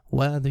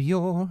Whether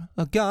you're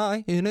a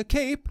guy in a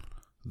cape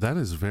That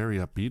is very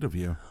upbeat of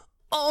you.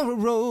 or a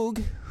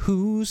rogue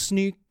who's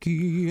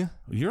sneaky,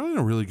 You're in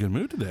a really good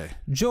mood today.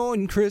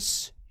 join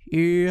Chris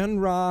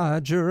and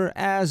Roger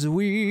as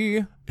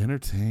we...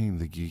 Entertain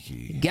the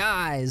geeky.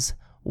 Guys,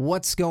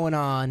 what's going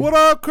on? What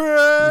up,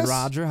 Chris?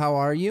 Roger, how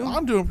are you?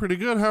 I'm doing pretty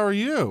good. How are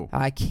you?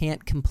 I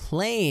can't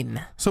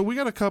complain. So we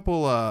got a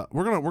couple.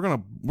 We're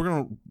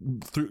gonna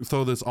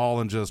throw this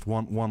all in just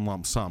one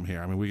lump sum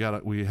here. I mean,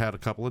 we had a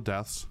couple of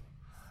deaths,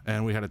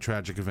 and we had a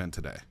tragic event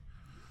today.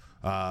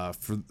 By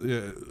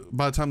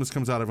the time this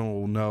comes out, everyone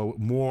will know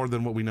more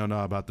than what we know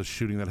now about the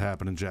shooting that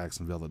happened in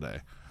Jacksonville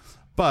today.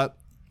 But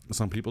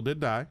some people did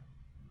die.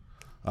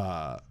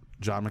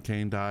 John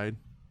McCain died.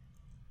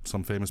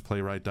 Some famous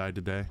playwright died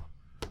today.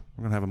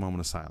 We're gonna have a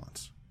moment of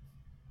silence.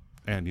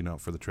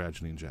 And for the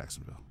tragedy in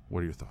Jacksonville.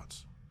 What are your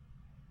thoughts?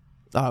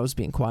 Oh, I was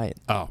being quiet.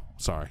 Oh,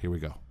 sorry. Here we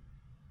go.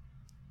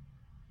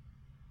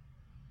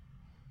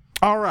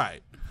 All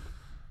right.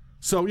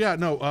 So,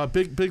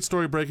 big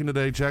story breaking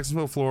today.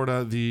 Jacksonville,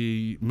 Florida,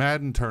 the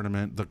Madden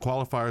tournament, the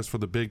qualifiers for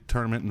the big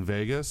tournament in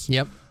Vegas.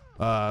 Yep.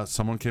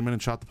 Someone came in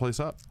and shot the place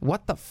up.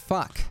 What the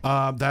fuck?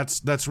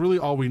 That's really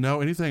all we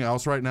know. Anything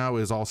else right now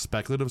is all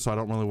speculative, so I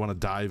don't really want to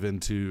dive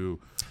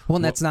into... Well,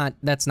 that's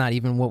not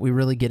even what we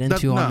really get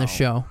into on the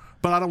show.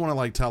 But I don't want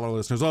to tell our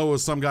listeners, oh, it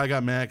was some guy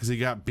got mad because he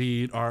got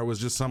beat, or it was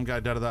just some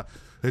guy da-da-da.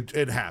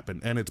 It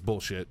happened, and it's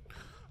bullshit.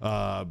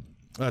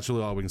 That's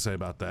really all we can say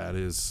about that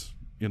is,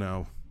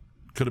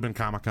 could have been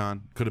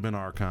Comic-Con, could have been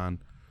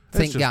Archon.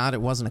 Thank God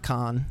it wasn't a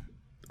con.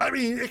 I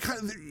mean,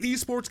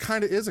 esports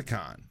kind of is a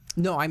con.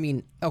 No, I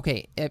mean,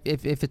 okay,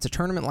 if it's a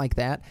tournament like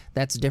that,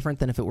 that's different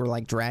than if it were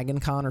like Dragon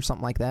Con or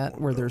something like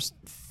that, where there's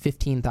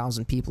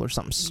 15,000 people or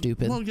something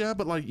stupid. Well, yeah,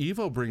 but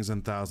Evo brings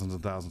in thousands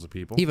and thousands of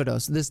people. Evo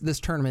does. This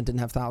tournament didn't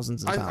have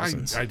thousands and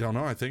thousands. I don't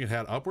know. I think it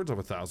had upwards of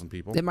 1,000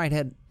 people. It might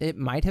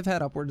have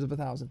had upwards of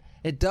 1,000.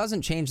 It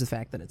doesn't change the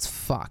fact that it's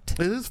fucked.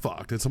 It is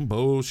fucked. It's some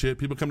bullshit.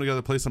 People come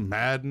together, play some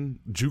Madden,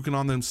 juking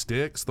on them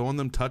sticks, throwing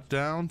them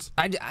touchdowns.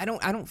 I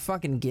don't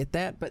fucking get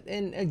that. But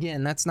and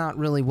again, that's not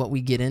really what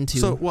we get into.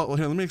 So,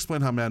 here, let me explain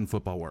how Madden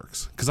football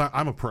works. Because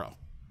I'm a pro. All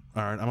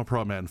right, I'm a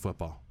pro at Madden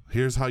football.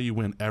 Here's how you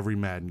win every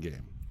Madden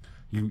game.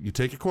 You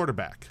take your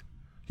quarterback,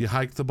 you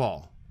hike the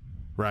ball,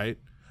 right?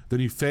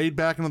 Then you fade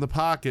back into the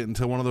pocket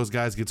until one of those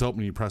guys gets open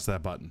and you press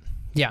that button.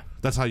 Yeah.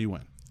 That's how you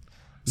win.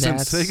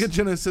 Since Sega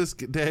Genesis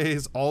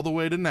days all the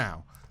way to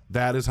now,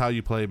 that is how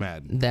you play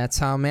Madden. That's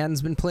how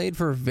Madden's been played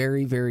for a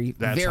very, very,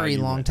 very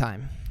long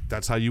time.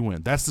 That's how you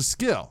win. That's the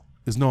skill,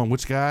 is knowing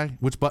which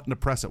button to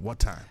press at what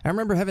time. I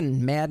remember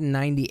having Madden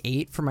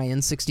 98 for my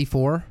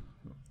N64.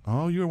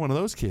 Oh, you were one of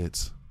those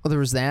kids. Well, there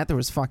was that. There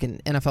was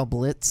fucking NFL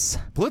Blitz.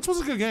 Blitz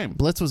was a good game.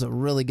 Blitz was a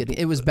really good game.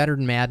 It was better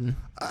than Madden.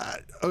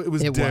 It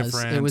was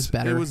different. It was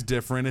better. It was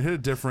different. It hit a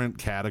different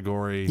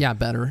category. Yeah,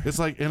 better. It's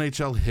like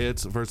NHL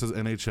hits versus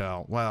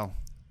NHL. Well,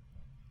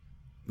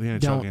 the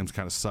NHL games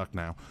kind of suck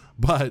now.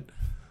 But,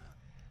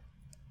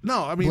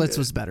 no, I mean... Blitz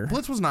was better.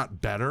 Blitz was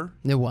not better.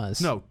 It was.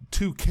 No,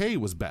 2K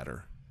was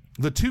better.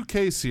 The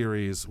 2K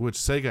series, which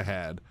Sega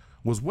had,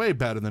 was way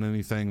better than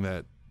anything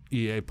that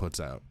EA puts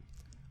out.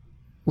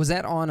 Was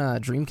that on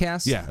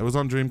Dreamcast? Yeah, it was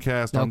on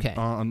Dreamcast. Okay.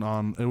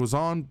 It was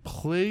on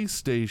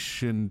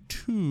PlayStation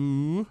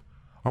 2,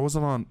 or was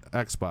it on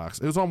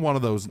Xbox? It was on one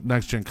of those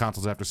next-gen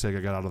consoles after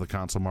Sega got out of the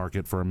console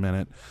market for a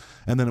minute,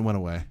 and then it went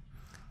away.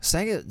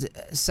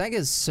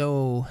 Sega's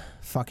so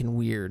fucking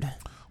weird.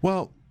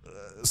 Well,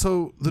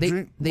 so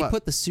they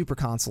put the Super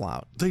Console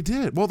out. They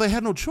did. Well, they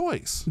had no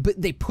choice.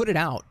 But they put it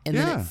out, and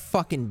then it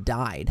fucking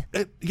died.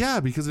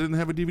 Because it didn't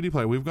have a DVD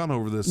player. We've gone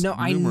over this. No,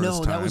 I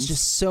know times. that was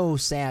just so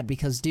sad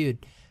because,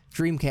 dude,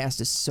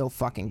 Dreamcast is so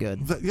fucking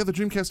good. The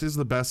Dreamcast is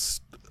the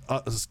best.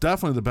 It's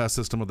definitely the best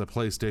system of the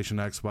PlayStation,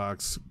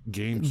 Xbox,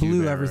 GameCube.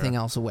 Blew era. everything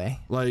else away.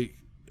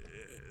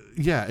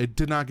 It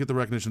did not get the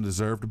recognition it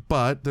deserved,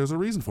 but there's a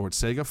reason for it.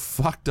 Sega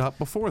fucked up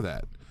before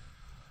that.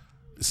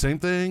 Same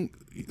thing.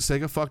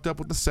 Sega fucked up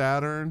with the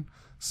Saturn.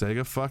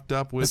 Sega fucked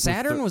up with... The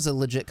Saturn was a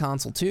legit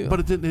console, too.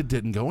 But it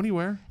didn't go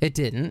anywhere. It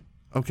didn't.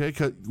 Okay,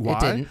 why? It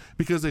didn't.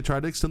 Because they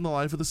tried to extend the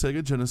life of the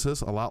Sega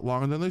Genesis a lot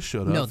longer than they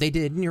should have. No, they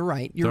did, and you're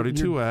right.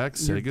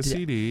 32X, Sega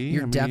CD.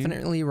 You're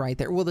definitely right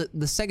there. Well, the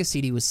Sega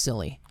CD was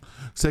silly.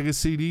 Sega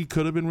CD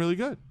could have been really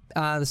good.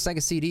 The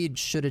Sega CD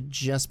should have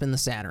just been the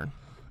Saturn.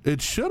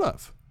 It should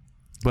have,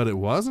 but it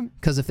wasn't.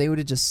 Because if they would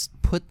have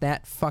just put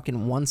that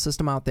fucking one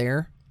system out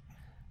there,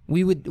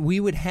 we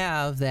would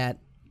have that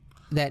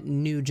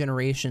new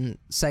generation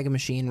Sega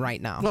machine right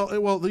now.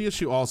 Well, the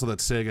issue also that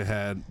Sega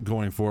had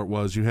going for it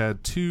was you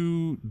had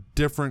two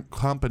different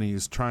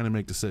companies trying to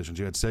make decisions.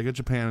 You had Sega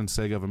Japan and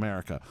Sega of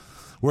America.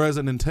 Whereas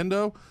at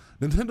Nintendo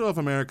of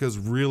America is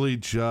really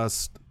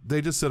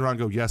they just sit around and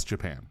go, yes,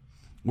 Japan.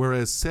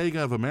 Whereas Sega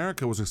of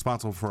America was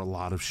responsible for a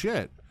lot of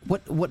shit.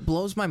 What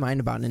blows my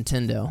mind about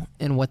Nintendo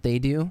and what they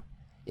do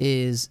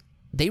is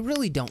they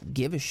really don't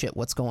give a shit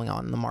what's going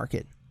on in the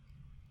market.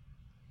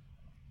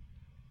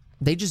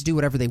 They just do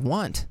whatever they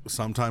want.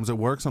 Sometimes it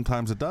works,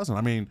 sometimes it doesn't.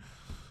 I mean,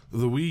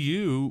 the Wii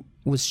U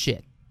was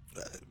shit.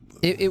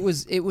 It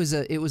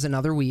was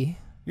another Wii.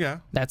 Yeah.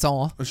 That's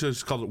all. I should have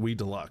just called it Wii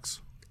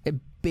Deluxe.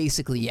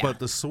 Basically, yeah. But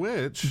the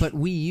Switch... But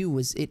Wii U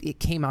was... It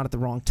came out at the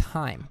wrong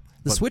time.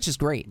 The Switch is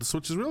great. The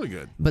Switch is really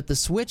good. But the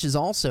Switch is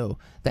also...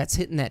 That's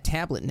hitting that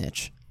tablet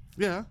niche.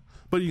 Yeah.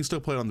 But you can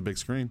still play it on the big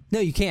screen. No,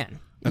 you can.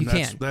 And you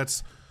can.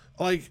 That's...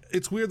 Like,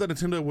 it's weird that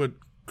Nintendo would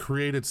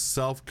create its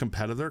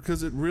self-competitor,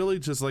 because it really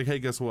just like, hey,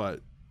 guess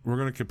what? We're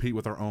going to compete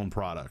with our own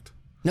product.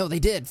 No, they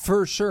did,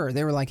 for sure.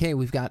 They were like, hey,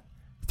 we've got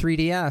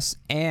 3DS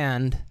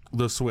and...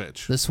 The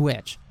Switch.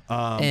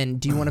 And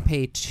do you want to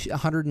pay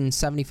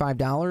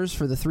 $175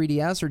 for the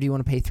 3DS, or do you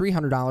want to pay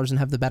 $300 and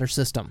have the better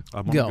system?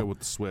 I'm going to go with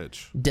the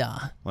Switch. Duh.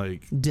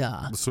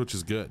 The Switch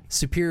is good.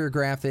 Superior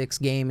graphics,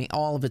 gaming,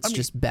 all of it's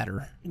just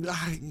better.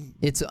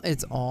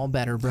 It's all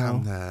better,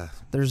 bro.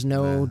 There's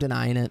no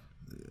denying it.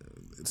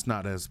 It's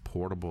not as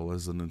portable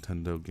as a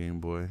Nintendo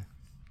Game Boy.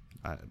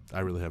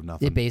 I really have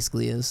nothing. It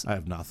basically is. I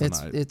have nothing.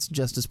 It's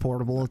just as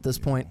portable at this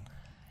point.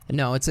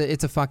 No, it's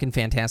a fucking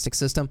fantastic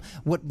system.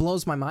 What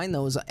blows my mind,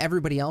 though, is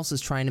everybody else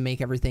is trying to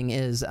make everything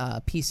as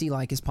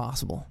PC-like as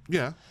possible.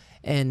 Yeah.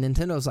 And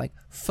Nintendo's like,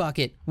 fuck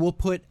it. We'll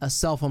put a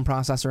cell phone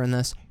processor in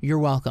this. You're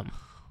welcome.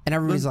 And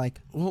everybody's like,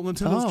 well,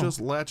 Nintendo's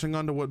just latching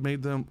onto what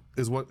made them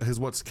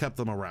what's kept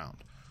them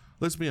around.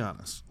 Let's be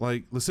honest.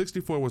 Like, the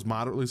 64 was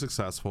moderately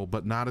successful,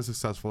 but not as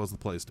successful as the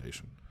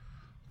PlayStation.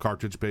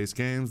 Cartridge-based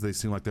games, they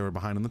seem like they were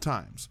behind in the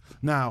times.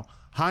 Now,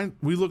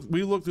 we looked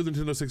through the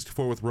Nintendo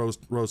 64 with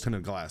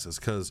rose-tinted glasses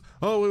because,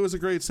 it was a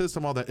great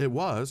system, all that. It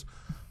was.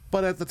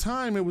 But at the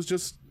time, it was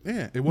just,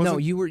 it wasn't. No,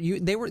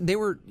 they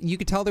were, you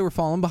could tell they were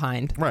falling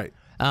behind. Right.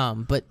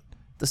 But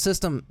the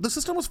system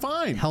was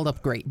fine. Held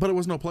up great. But it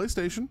was no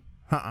PlayStation.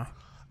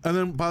 And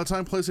then by the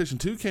time PlayStation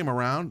 2 came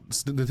around,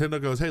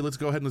 Nintendo goes, hey, let's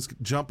go ahead and let's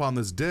jump on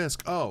this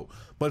disc. Oh,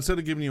 but instead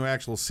of giving you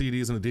actual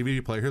CDs and a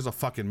DVD player, here's a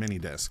fucking mini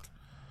disc.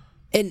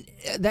 And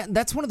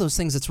that's one of those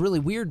things that's really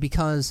weird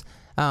because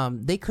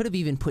they could have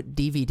even put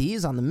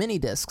DVDs on the mini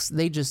discs.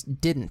 They just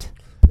didn't.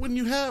 When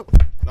you have...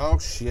 Oh,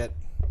 shit.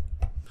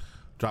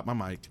 Drop my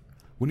mic.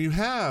 When you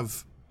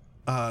have...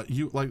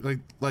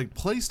 like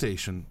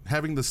PlayStation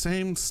having the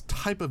same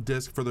type of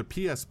disc for the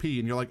PSP,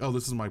 and you're like, oh,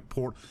 this is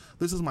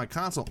my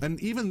console. And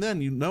even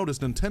then, you notice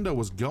Nintendo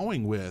was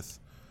going with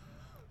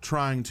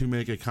trying to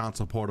make a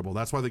console portable.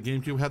 That's why the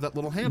GameCube had that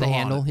little handle. The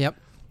handle, on it. Yep.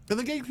 And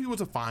the GameCube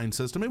was a fine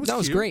system. It was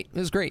cute. Great. It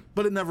was great.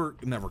 But it never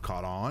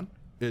caught on.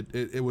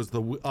 It was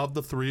of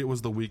the three, it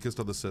was the weakest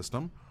of the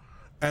system.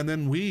 And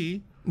then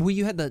Wii. Well,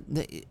 you had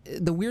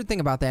the weird thing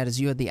about that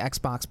is you had the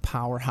Xbox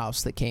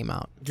Powerhouse that came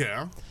out.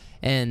 Yeah.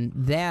 And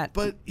that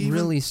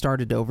really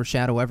started to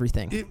overshadow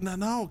everything.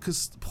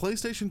 Because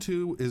PlayStation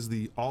 2 is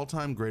the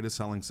all-time greatest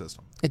selling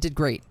system. It did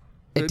great.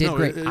 It did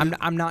great.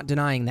 I'm not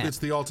denying that. It's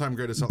the all-time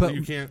greatest selling. But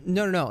you can't.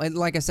 No.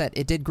 Like I said,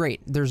 it did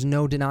great. There's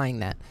no denying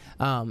that.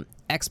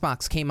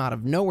 Xbox came out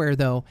of nowhere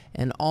though,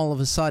 and all of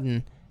a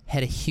sudden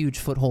had a huge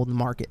foothold in the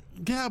market.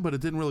 Yeah, but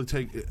it didn't really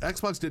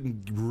Xbox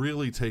didn't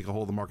really take a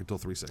hold of the market until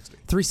 360.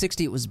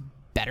 360, it was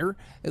better.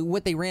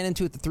 What they ran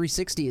into at the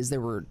 360 is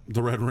there were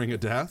the red ring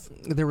of death.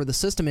 There were the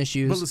system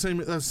issues. But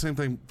that's the same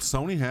thing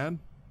Sony had.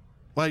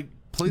 Like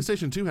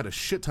PlayStation 2 had a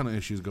shit ton of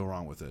issues go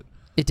wrong with it.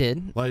 It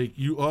did. Like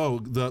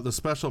the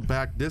special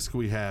back disc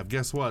we have.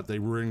 Guess what? They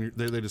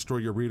destroy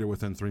your reader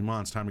within 3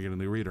 months. Time to get a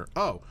new reader.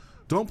 Oh,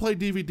 don't play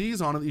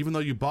DVDs on it, even though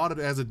you bought it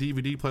as a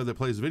DVD player that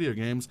plays video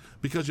games,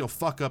 because you'll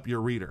fuck up your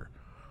reader.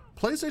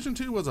 PlayStation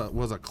 2 was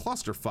a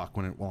clusterfuck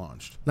when it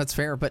launched. That's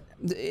fair, but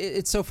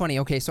it's so funny.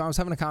 Okay, so I was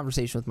having a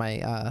conversation with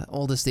my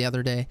oldest the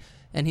other day,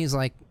 and he's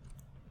like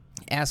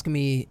asking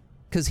me,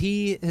 because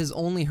he has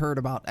only heard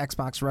about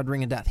Xbox Red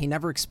Ring of Death. He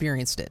never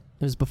experienced it.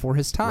 It was before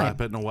his time. Wrap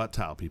it in a wet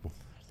towel, people.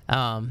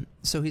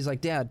 So he's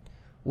like, Dad,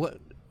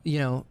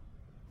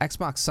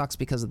 Xbox sucks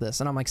because of this.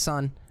 And I'm like,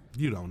 son.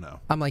 You don't know.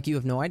 I'm like, you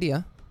have no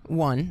idea.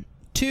 1.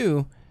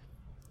 2,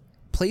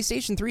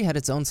 PlayStation 3 had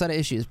its own set of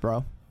issues,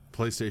 bro.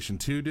 PlayStation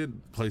 2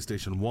 did.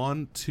 PlayStation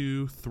 1,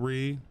 2,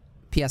 3.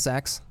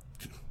 PSX.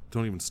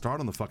 Don't even start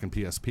on the fucking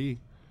PSP.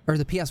 Or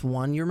the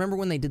PS1. You remember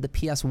when they did the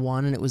PS1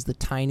 and it was the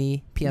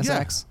tiny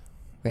PSX?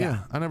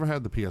 Yeah. I never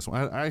had the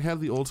PS1. I had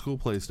the old school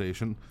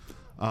PlayStation.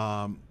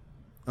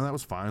 And that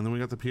was fine. Then we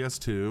got the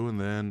PS2, and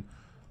then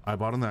I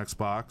bought an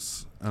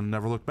Xbox and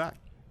never looked back.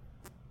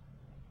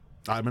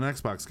 I'm an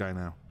Xbox guy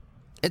now.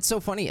 It's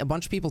so funny. A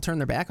bunch of people turned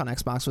their back on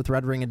Xbox with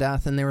Red Ring of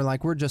Death, and they were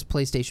like, we're just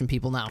PlayStation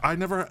people now. I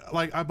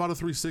bought a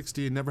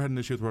 360 and never had an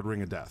issue with Red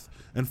Ring of Death.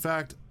 In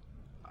fact,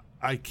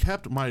 I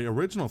kept my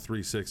original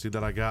 360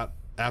 that I got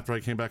after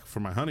I came back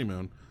from my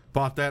honeymoon,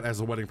 bought that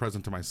as a wedding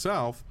present to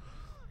myself,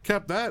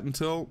 kept that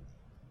until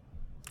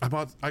I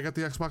got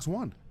the Xbox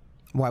One.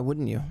 Why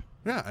wouldn't you?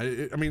 Yeah,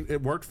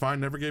 it worked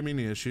fine, never gave me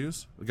any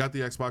issues. Got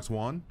the Xbox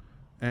One,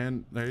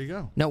 and there you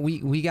go. No,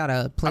 we got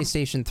a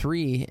PlayStation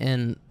 3,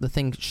 and the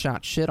thing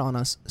shot shit on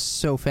us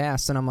so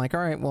fast, and I'm like, all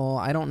right, well,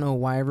 I don't know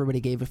why everybody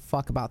gave a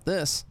fuck about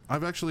this.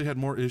 I've actually had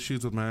more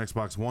issues with my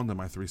Xbox One than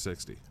my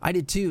 360. I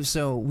did too,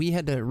 so we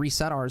had to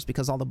reset ours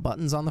because all the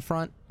buttons on the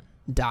front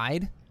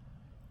died,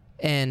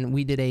 and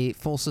we did a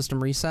full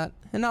system reset,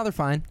 and now they're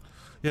fine.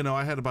 Yeah, no,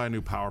 I had to buy a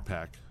new power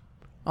pack.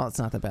 Oh, it's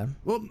not that bad.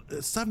 Well,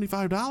 it's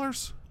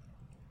 $75.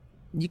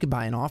 You could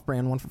buy an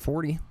off-brand one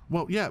for $40.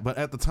 Well, yeah, but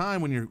at the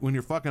time when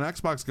your fucking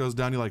Xbox goes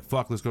down, you're like,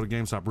 fuck, let's go to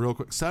GameStop real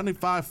quick.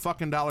 $75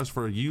 fucking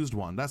for a used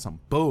one. That's some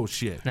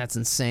bullshit. That's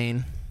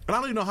insane. And I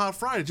don't even know how it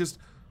fried. It just,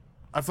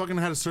 I fucking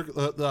had a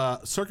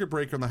circuit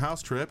breaker in the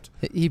house tripped.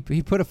 He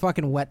put a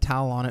fucking wet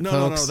towel on it, No,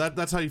 folks. no,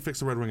 that's how you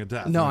fix the red ring of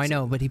death. No, I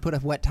know, but he put a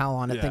wet towel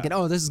on it, Yeah. thinking,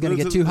 "Oh, this is gonna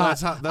get too hot.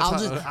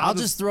 That's I'll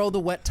just throw the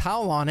wet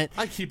towel on it."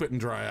 I keep it in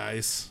dry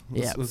ice.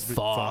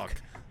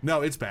 Fuck.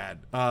 No, it's bad.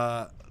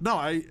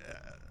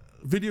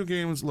 Video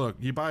games. Look,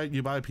 you buy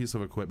a piece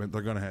of equipment,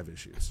 they're gonna have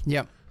issues.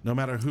 Yep. No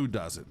matter who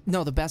does it.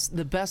 No, the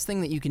best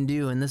thing that you can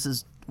do, and this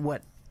is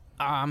what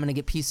I'm gonna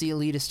get PC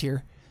elitist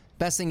here.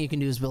 Best thing you can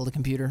do is build a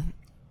computer.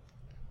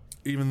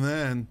 Even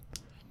then,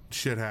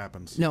 shit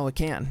happens. No, it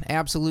can.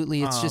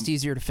 Absolutely, it's just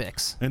easier to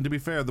fix. And to be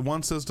fair, the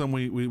one system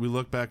we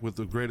look back with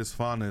the greatest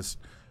fondness,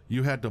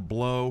 you had to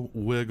blow,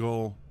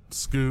 wiggle,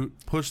 scoot,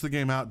 push the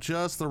game out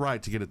just the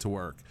right to get it to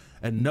work.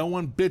 And no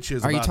one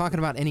bitches Are you talking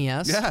about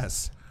NES?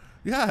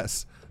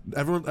 Yes.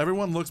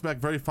 Everyone looks back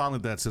very fondly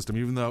at that system,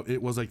 even though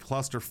it was a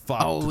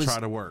clusterfuck to try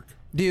to work.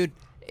 Dude,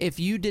 if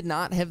you did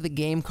not have the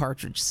game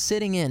cartridge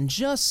sitting in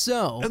just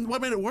so... And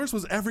what made it worse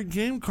was every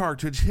game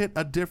cartridge hit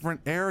a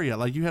different area.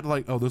 Like, you had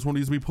to this one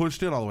needs to be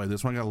pushed in all the way.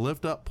 This one got to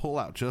lift up, pull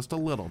out just a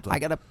little. I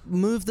got to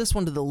move this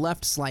one to the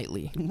left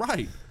slightly.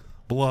 Right.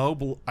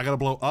 Blow. I got to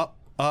blow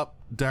up,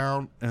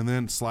 down, and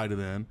then slide it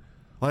in.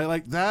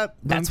 Like that.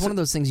 That's one of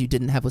those things you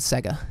didn't have with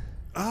Sega.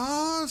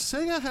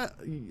 Sega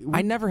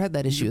I never had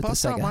that issue with the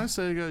bust out Sega. my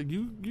Sega.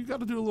 You got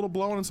to do a little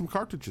blowing in some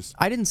cartridges.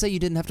 I didn't say you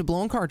didn't have to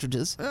blow in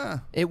cartridges. Yeah.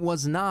 It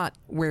was not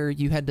where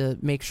you had to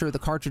make sure the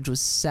cartridge was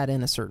set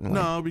in a certain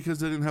way. No, because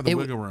they didn't have the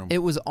wiggle room. It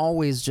was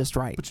always just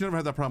right. But you never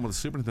had that problem with the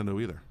Super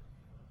Nintendo either.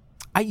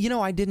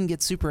 I didn't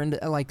get Super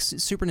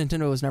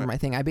Nintendo was never my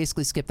thing. I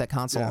basically skipped that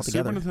console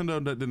altogether. Super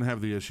Nintendo didn't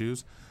have the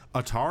issues.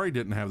 Atari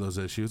didn't have those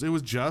issues. It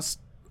was just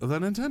the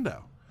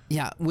Nintendo.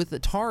 Yeah, with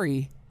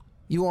Atari,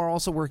 you are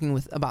also working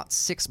with about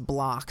 6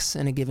 blocks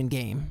in a given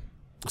game.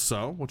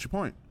 So, what's your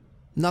point?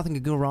 Nothing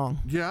could go wrong.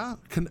 Yeah,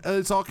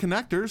 it's all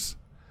connectors.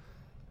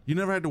 You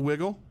never had to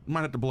wiggle. You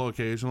might have to blow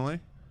occasionally.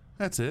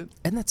 That's it.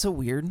 Isn't that so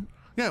weird?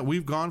 Yeah,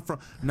 we've gone from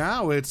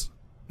now we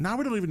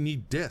don't even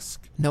need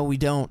disc. No, we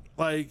don't.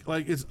 Like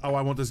it's I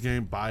want this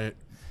game, buy it,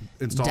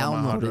 install it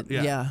on my hard drive.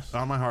 Yeah,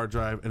 on my hard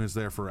drive, and it's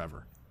there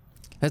forever.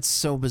 That's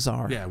so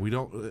bizarre. Yeah, we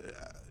don't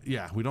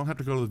have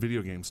to go to the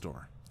video game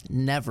store.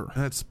 Never.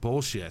 That's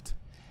bullshit.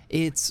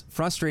 It's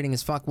frustrating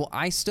as fuck. Well,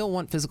 I still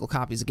want physical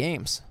copies of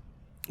games.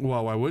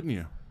 Well, why wouldn't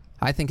you?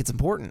 I think it's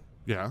important.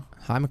 Yeah.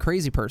 I'm a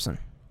crazy person.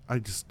 I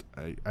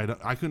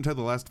couldn't tell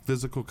the last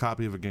physical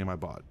copy of a game I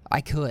bought.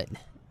 I could.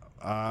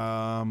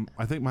 I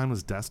think mine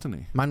was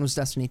Destiny. Mine was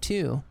Destiny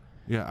 2.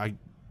 Yeah,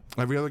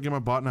 every other game I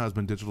bought now has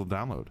been digital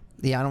download.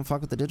 Yeah, I don't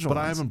fuck with the digital But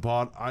ones. I haven't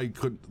bought.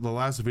 The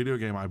last video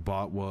game I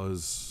bought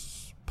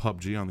was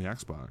PUBG on the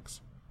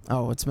Xbox.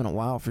 Oh, it's been a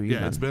while for you. Yeah,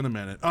 then. it's been a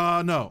minute.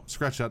 No,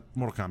 scratch that.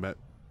 Mortal Kombat.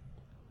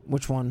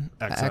 Which one?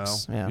 XL.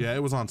 X? Yeah.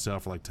 It was on sale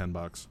for like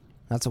 $10.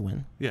 That's a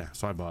win. Yeah,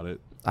 so I bought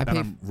it. And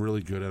I'm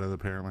really good at it,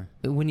 apparently.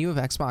 When you have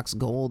Xbox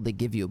Gold, they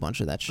give you a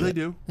bunch of that shit. They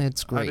do.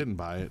 It's great. I didn't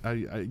buy it.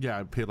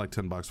 I paid like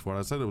 $10 for it.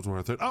 I said it was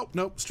worth it. Oh,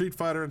 nope. Street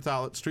Fighter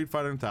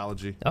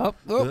Anthology.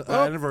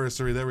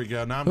 Anniversary. There we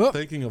go. Now I'm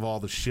thinking of all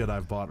the shit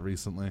I've bought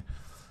recently.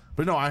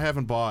 But no, I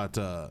haven't bought.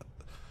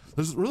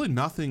 There's really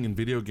nothing in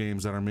video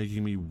games that are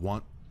making me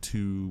want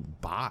to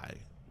buy.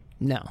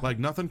 No. Like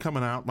nothing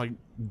coming out like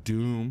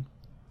Doom.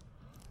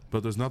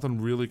 But there's nothing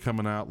really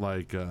coming out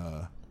like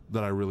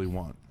that I really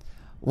want.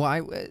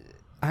 Well,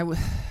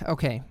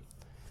 okay.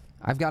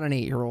 I've got an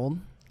 8-year-old,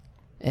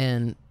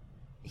 and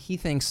he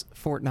thinks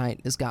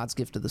Fortnite is God's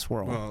gift to this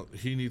world. Well,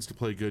 he needs to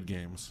play good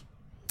games.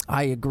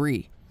 I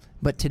agree.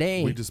 But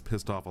today... We just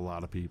pissed off a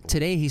lot of people.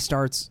 Today he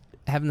starts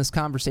having this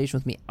conversation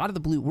with me out of the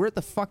blue. We're at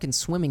the fucking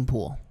swimming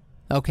pool,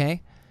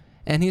 okay?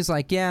 And he's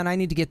like, yeah, and I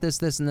need to get this,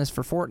 this, and this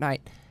for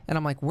Fortnite. And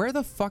I'm like, where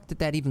the fuck did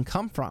that even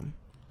come from?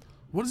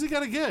 What does he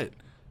got to get?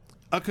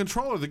 A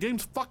controller. The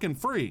game's fucking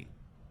free.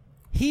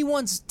 He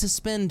wants to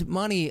spend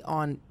money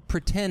on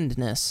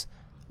pretendness,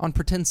 on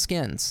pretend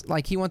skins.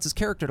 Like, he wants his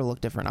character to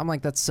look different. I'm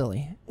like, that's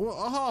silly. Well,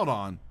 hold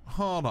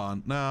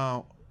on.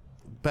 Now,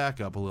 back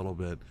up a little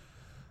bit.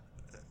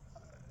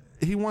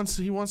 He wants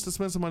to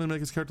spend some money to make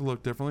his character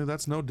look differently.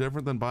 That's no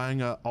different than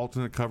buying an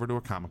alternate cover to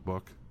a comic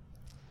book.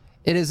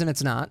 It is and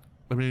it's not.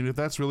 I mean, if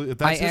that's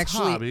his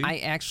hobby. I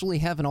actually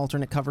have an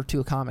alternate cover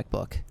to a comic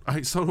book.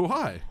 So do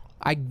I.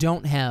 I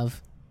don't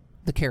have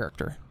the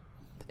character.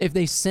 If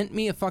they sent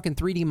me a fucking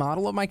 3D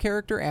model of my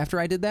character after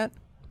I did that,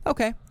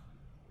 okay.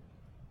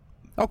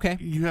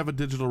 You have a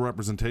digital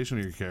representation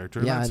of your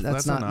character. Yeah,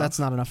 that's not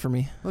enough for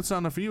me. That's not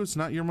enough for you. It's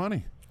not your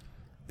money.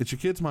 It's your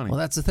kid's money. Well,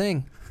 that's the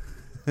thing.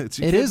 It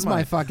is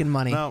my fucking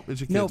money. No, it's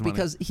your kid's money. No,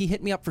 because he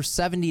hit me up for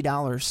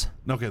 $70.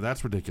 Okay,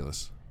 that's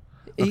ridiculous.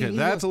 Okay,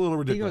 that's a little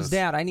ridiculous. He goes,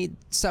 Dad, I need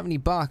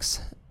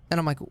 $70. And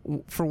I'm like,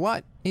 for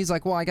what? He's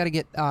like, well, I got to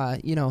get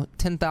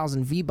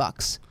 10,000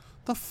 V-Bucks.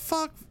 The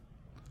fuck?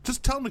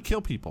 Just tell him to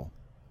kill people.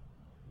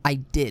 I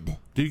did.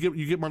 Do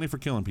you get money for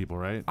killing people,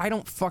 right? I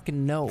don't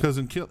fucking know. Because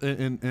in I'm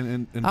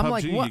PUBG,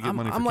 like, you what? get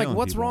money for I'm like, killing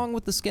what's people. wrong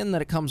with the skin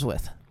that it comes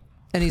with?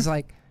 And he's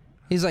like,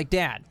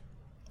 Dad,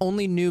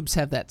 only noobs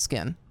have that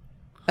skin.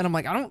 And I'm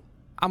like,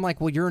 I'm like,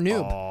 well, you're a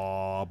noob.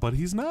 Oh, but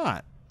he's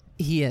not.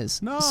 He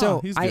is. No, so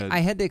he's good. I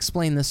had to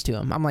explain this to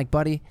him. I'm like,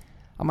 buddy,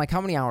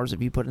 how many hours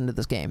have you put into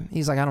this game?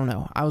 He's like, I don't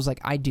know. I was like,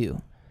 I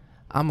do.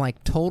 I'm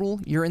like, total,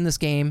 you're in this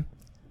game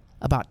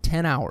about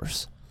 10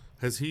 hours.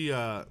 Has he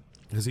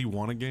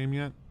won a game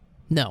yet?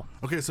 No.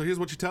 Okay, so here's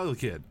what you tell the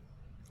kid.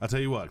 I'll tell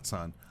you what,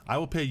 son. I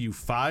will pay you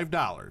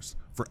 $5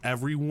 for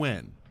every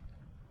win.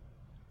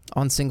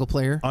 On single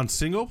player? On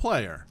single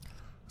player.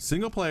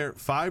 Single player,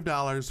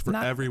 $5 for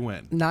every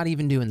win. Not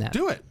even doing that.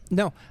 Do it.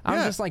 No. I'm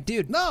Yeah. just like,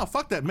 dude. No,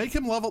 fuck that. Make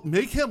him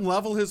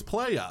level his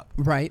play up.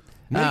 Right.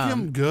 Make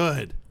him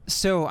good.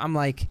 So I'm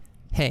like,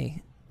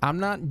 hey, I'm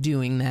not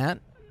doing that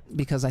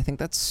because I think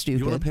that's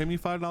stupid. You want to pay me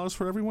 $5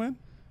 for every win?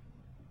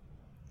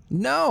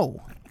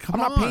 No. Come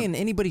I'm not on. paying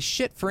anybody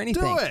shit for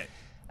anything. Do it.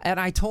 And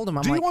I told him,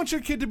 I'm Do like, you want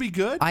your kid to be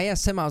good? I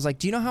asked him, I was like,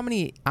 do you know how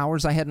many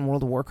hours I had in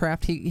World of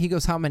Warcraft? He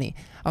goes, how many?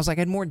 I was like,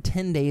 I had more than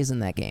 10 days in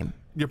that game.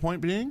 Your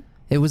point being?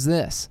 It was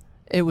this.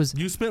 It was,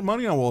 You spent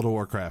money on World of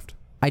Warcraft.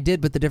 I did,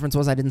 but the difference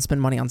was I didn't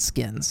spend money on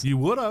skins. You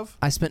would have.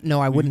 I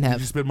wouldn't have.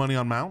 Did you spend money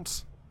on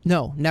mounts?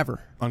 No, never.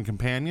 On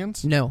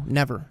companions? No,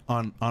 never.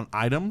 On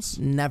items?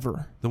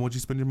 Never. Then what'd you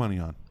spend your money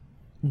on?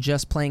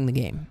 Just playing the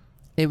game.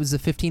 It was the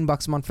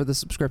 $15 a month for the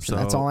subscription.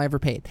 That's So, all I ever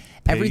paid.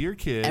 pay your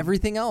kid-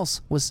 Everything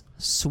else was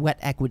sweat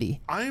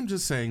equity. I am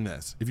just saying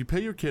this. If you pay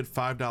your kid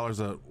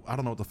 $5 I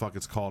don't know what the fuck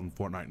it's called in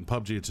Fortnite. In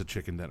PUBG, it's a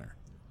chicken dinner.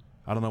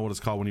 I don't know what it's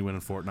called when you win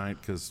in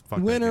Fortnite because fuck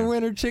that game.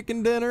 Winner,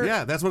 chicken dinner.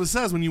 Yeah, that's what it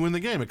says when you win the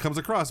game. It comes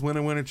across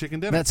winner, chicken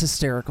dinner. That's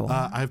hysterical.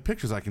 I have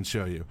pictures I can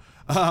show you.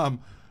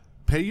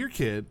 Pay your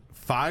kid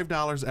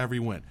 $5 every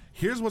win.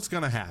 Here's what's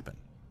going to happen.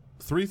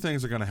 3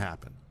 things are going to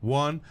happen.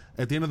 1,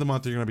 at the end of the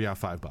month, you're going to be out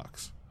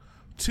 $5.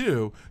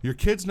 2, your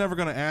kid's never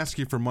going to ask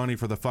you for money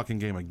for the fucking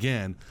game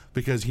again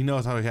because he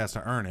knows how he has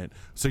to earn it.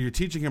 So you're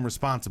teaching him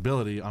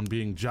responsibility on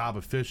being job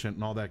efficient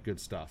and all that good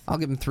stuff. I'll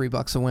give him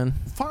 $3 a win.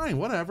 Fine,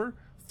 whatever.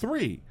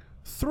 3.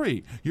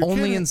 Your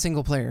Only kid- in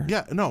single player.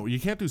 Yeah, no, you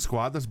can't do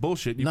squad. That's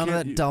bullshit. You None of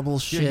can't- that double Yeah,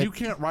 shit. you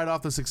can't write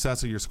off the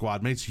success of your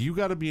squad mates. You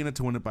got to be in it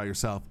to win it by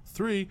yourself.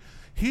 3,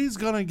 he's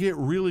gonna get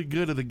really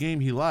good at the game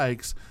he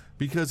likes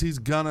because he's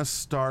gonna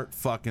start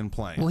fucking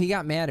playing. Well, he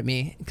got mad at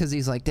me because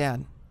he's like,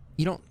 Dad,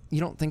 you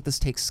don't think this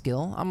takes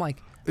skill? I'm like,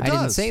 It I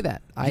didn't does. say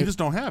that. You just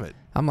don't have it.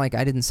 I'm like,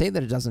 I didn't say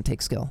that it doesn't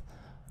take skill.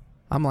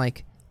 I'm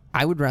like,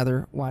 I would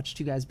rather watch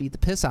 2 guys beat the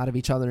piss out of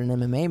each other in an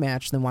MMA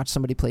match than watch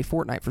somebody play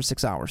Fortnite for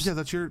 6 hours. Yeah,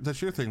 that's your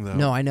thing though.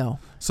 No, I know.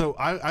 So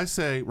I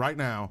say right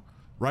now,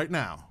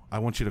 I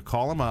want you to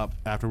call him up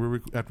after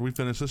we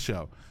finish the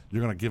show.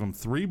 You're gonna give him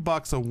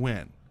 $3 a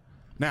win.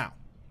 Now,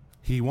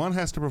 he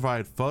has to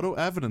provide photo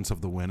evidence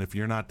of the win if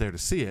you're not there to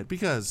see it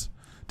because,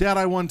 Dad,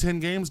 I won 10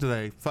 games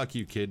today. Fuck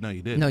you, kid. No,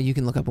 you didn't. No, you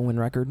can look up a win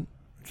record.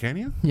 Can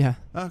you? Yeah.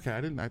 Okay,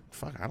 I don't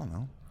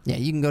know. Yeah,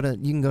 you can go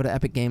to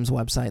Epic Games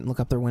website and look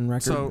up their win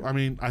record. So I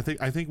mean, I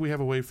think we have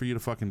a way for you to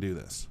fucking do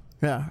this.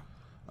 yeah.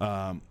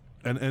 And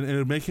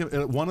it'll make him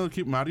one it'll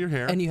keep him out of your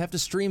hair. And you have to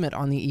stream it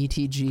on the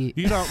ETG.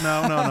 You don't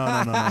no.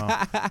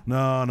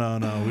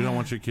 We don't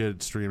want your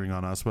kid streaming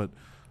on us, but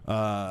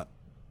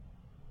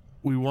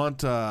we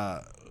want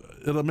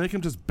it'll make him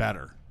just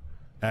better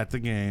at the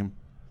game,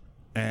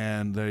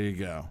 and there you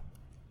go.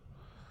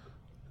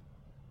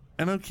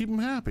 And it'll keep him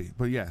happy.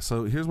 But yeah,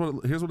 so here's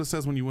what it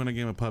says when you win a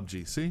game of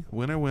PUBG. See?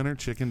 Winner,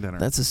 chicken dinner.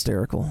 That's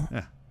hysterical.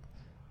 Yeah.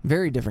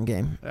 Very different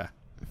game. Yeah.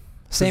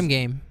 Same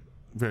game.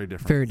 Very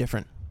different. Very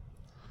different.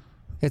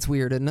 It's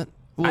weird, isn't it?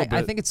 I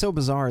bit. think it's so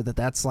bizarre that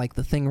that's like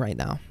the thing right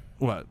now.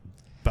 What?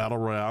 Battle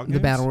Royale games? The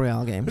Battle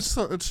Royale games.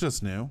 It's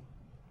just new.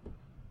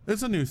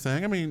 It's a new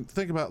thing. I mean,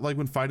 think about like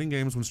when fighting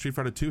games, when Street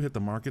Fighter 2 hit the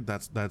market,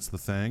 that's the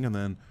thing. And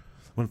then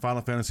when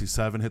Final Fantasy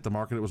 7 hit the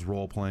market, it was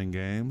role-playing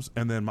games.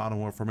 And then Modern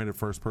Warfare made it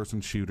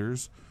first-person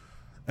shooters.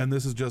 And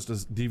this is just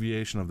a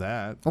deviation of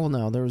that. Well,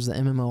 no, there was the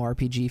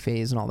MMORPG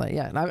phase and all that.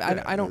 Yeah,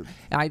 and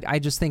I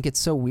just think it's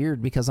so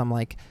weird because I'm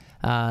like,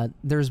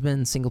 there's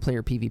been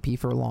single-player PvP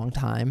for a long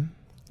time.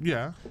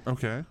 Yeah,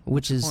 okay.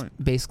 Which is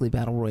basically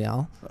Battle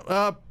Royale.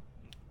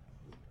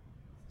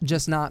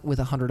 Just not with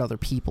 100 other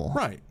people.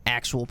 Right.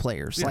 Actual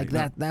players. Yeah, like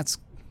that's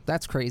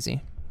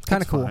crazy.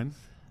 Kind of cool.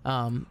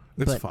 Fine.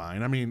 It's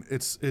fine. I mean,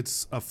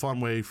 it's a fun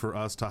way for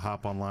us to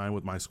hop online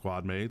with my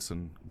squad mates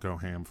and go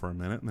ham for a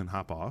minute and then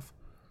hop off.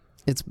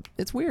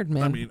 It's weird,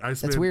 man. I mean,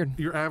 it's weird.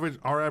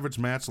 Our average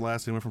match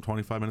last went from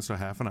 25 minutes to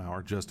half an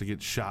hour just to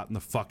get shot in the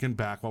fucking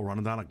back while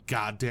running down a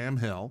goddamn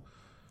hill.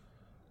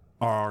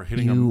 Or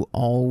hitting You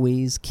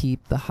always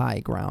keep the high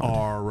ground.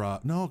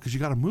 Or no, because you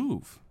got to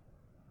move.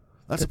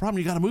 That's the problem.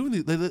 You got to move.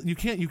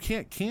 You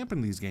can't camp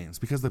in these games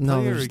because the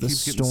player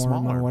keeps getting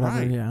smaller. Or whatever,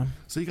 right. Yeah.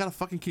 So you got to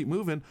fucking keep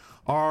moving.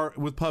 Or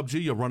with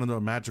PUBG, you'll run into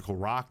a magical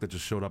rock that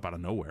just showed up out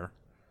of nowhere.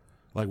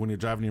 Like when you're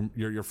driving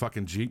your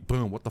fucking Jeep,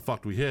 boom, what the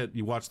fuck do we hit?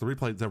 You watch the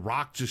replay, the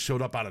rock just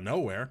showed up out of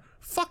nowhere.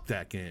 Fuck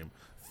that game.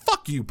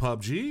 Fuck you,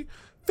 PUBG.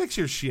 Fix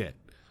your shit.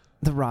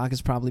 The Rock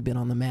has probably been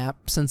on the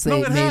map since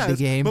No, they it made has, the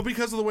game. but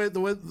because of the way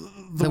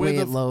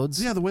it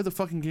loads. Yeah, the way the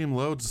fucking game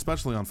loads,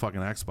 especially on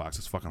fucking Xbox,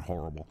 is fucking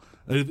horrible.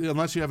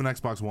 Unless you have an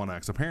Xbox One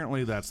X,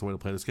 apparently that's the way to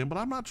play this game. But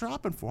I'm not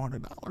dropping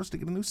 $400 to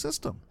get a new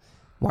system.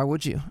 Why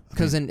would you?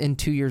 Because in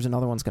 2 years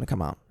another one's going to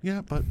come out.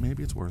 Yeah, but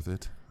maybe it's worth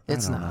it.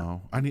 It's I don't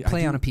not. know.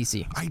 Play on a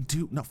PC. I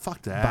do. No,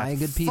 fuck that. Buy a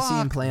good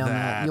PC and play on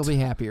that. You'll be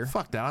happier.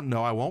 Fuck that.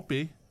 No, I won't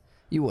be.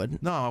 You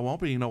wouldn't. No, I won't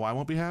be. You know why I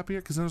won't be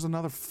happier? Because there's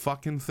another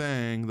fucking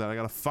thing that I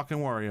got to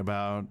fucking worry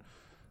about.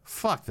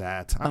 Fuck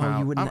that. I'm out.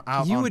 You wouldn't. I'm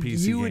out on PC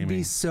you would gaming.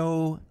 be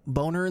so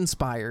boner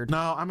inspired.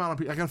 No, I'm out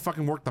on I got to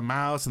fucking work the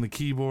mouse and the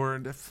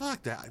keyboard.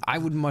 Fuck that. I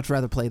would much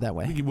rather play that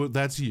way.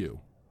 That's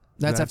you.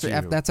 That's you.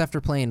 That's after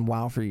playing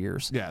WoW for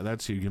years. Yeah,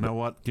 that's you. You know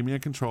what? Give me a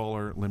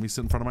controller. Let me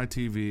sit in front of my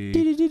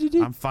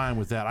TV. I'm fine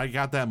with that. I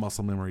got that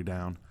muscle memory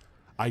down.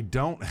 I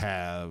don't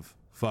have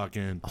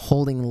fucking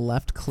holding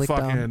left click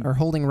down or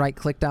holding right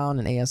click down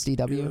in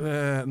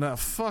ASDW. No,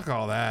 fuck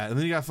all that. And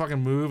then you got to fucking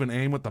move and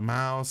aim with the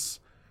mouse.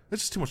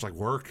 It's just too much like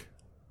work.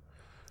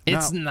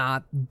 It's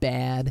not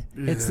bad.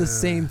 It's the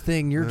same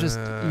thing. You're just.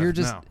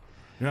 No.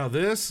 You know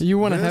this. You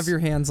want to have your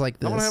hands like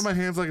this. I want to have my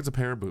hands like it's a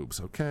pair of boobs.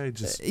 Okay,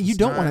 you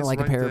don't want it like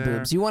a pair of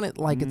boobs. You want it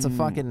like it's a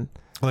fucking.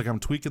 Like I'm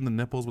tweaking the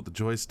nipples with the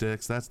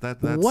joysticks. That's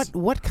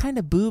what kind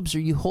of boobs are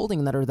you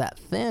holding that are that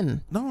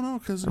thin? No,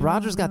 because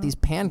Roger's got these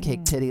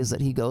pancake titties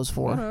that he goes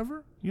for.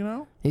 Whatever, you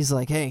know. He's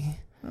like, hey,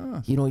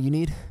 you know what you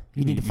need?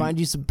 You need to find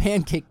you some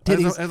pancake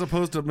titties. As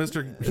opposed to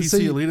Mr.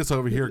 PC Elitist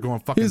over here going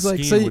fucking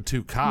skiing with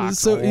two cocks.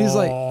 So he's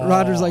like,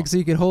 Roger's like, so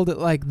you can hold it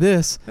like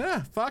this.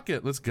 Yeah, fuck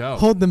it. Let's go.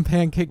 Hold them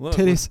pancake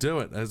titties. Let's do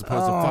it. As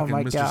opposed to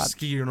fucking Mr.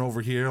 Skiing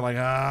over here like,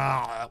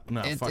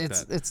 no, fuck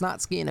that. It's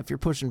not skiing if you're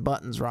pushing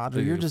buttons,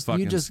 Roger.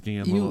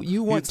 You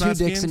you want two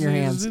dicks in your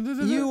hands.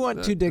 You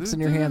want two dicks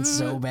in your hands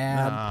so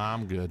bad. Nah,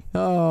 I'm good.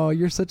 Oh,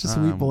 you're such a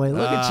sweet boy.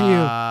 Look at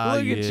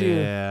you. Look at you.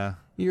 Yeah.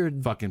 You're a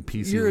fucking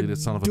PC elitist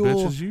son of a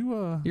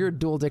bitch. You're a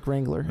dual dick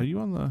wrangler. Are you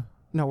on the?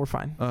 No, we're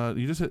fine.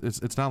 You just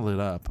it's not lit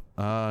up.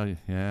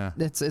 Yeah.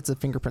 It's a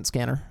fingerprint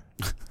scanner.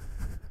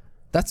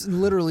 That's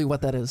literally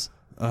what that is.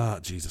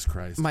 Jesus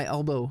Christ. My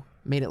elbow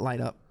made it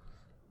light up.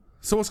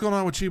 So what's going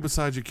on with you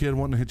besides your kid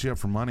wanting to hit you up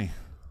for money?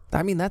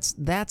 I mean, that's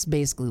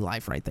basically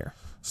life right there.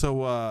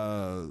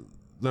 So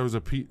there was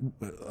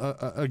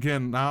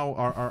again now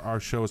our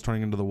show is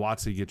turning into the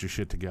WotC Get Your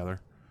Shit Together.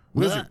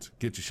 Wizards,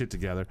 get your shit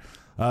together.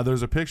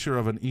 There's a picture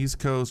of an East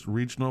Coast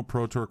Regional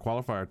Pro Tour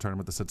qualifier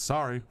tournament that said,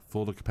 sorry,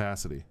 full to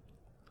capacity.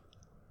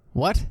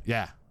 What?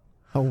 Yeah.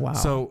 Oh, wow.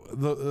 So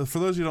for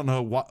those who don't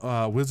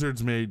know,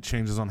 Wizards made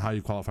changes on how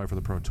you qualify for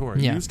the Pro Tour.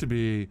 It used to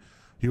be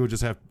you would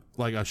just have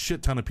like a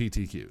shit ton of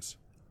PTQs.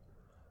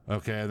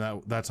 Okay,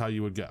 and that's how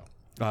you would go.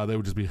 They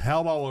would just be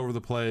held all over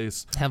the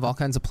place. Have all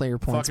kinds of player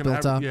points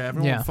built up. Yeah,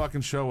 everyone would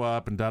fucking show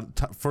up and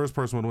first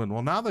person would win.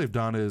 Well, now they've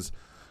done is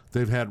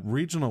they've had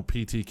regional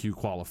PTQ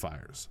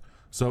qualifiers.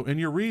 So in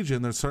your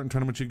region, there's certain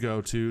tournaments you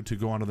go to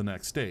go on to the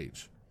next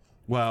stage.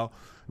 Well,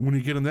 when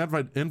you get an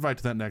invite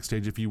to that next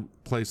stage, if you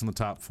place in the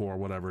top 4,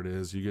 whatever it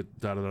is, you get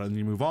da-da-da, and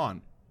you move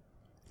on.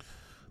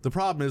 The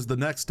problem is the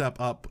next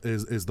step up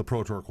is the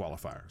Pro Tour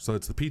qualifier. So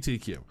it's the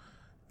PTQ.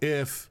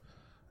 If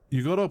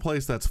you go to a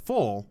place that's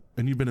full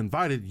and you've been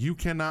invited, you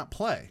cannot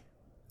play.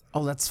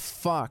 Oh, that's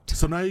fucked.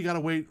 So now you got to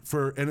wait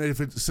for, and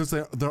since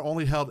they're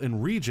only held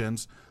in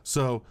regions,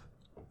 so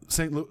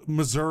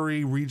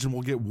Missouri region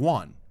will get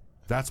 1.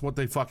 That's what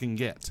they fucking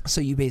get.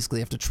 So you basically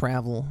have to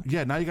travel.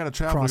 Yeah, now you got to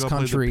travel to go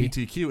country. play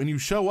the PTQ, and you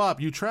show up,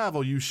 you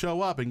travel, you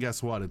show up, and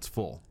guess what? It's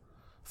full.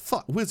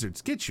 Fuck,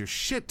 Wizards, get your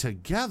shit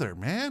together,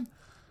 man.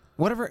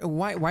 Whatever.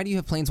 Why do you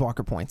have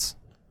Planeswalker points?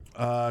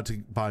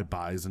 To buy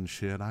buys and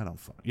shit. I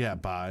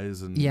don't.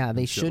 Buys and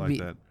they should like be.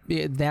 That.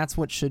 Yeah, that's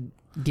what should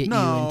get you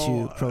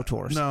into Pro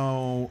Tours.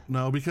 No,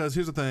 because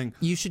here's the thing.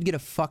 You should get a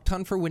fuck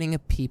ton for winning a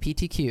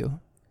PPTQ.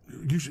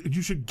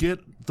 You should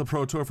get the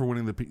Pro Tour for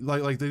winning the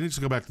like they need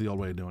to go back to the old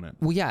way of doing it.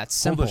 Well, yeah, it's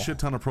simple. Hold a shit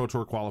ton of Pro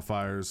Tour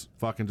qualifiers.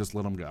 Fucking just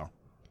let them go.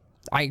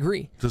 I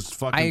agree. Just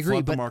fucking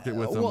flood the market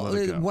with them. Let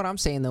it go. What I'm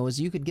saying though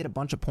is you could get a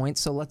bunch of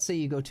points. So let's say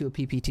you go to a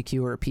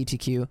PPTQ or a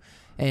PTQ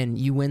and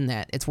you win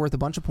that. It's worth a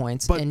bunch of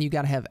points, and you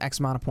got to have X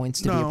amount of points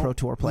to be a Pro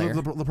Tour player.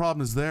 The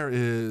problem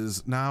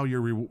is now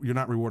you're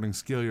not rewarding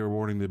skill. You're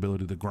rewarding the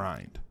ability to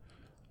grind.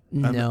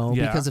 No,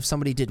 because if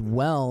somebody did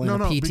well in a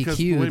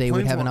PTQ, they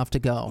would have enough to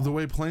go. The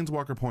way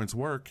Planeswalker points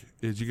work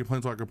is you get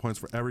Planeswalker points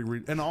for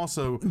every and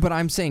also. But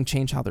I'm saying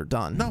change how they're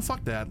done. No,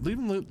 fuck that. Leave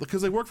them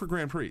because they work for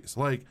Grand Prix.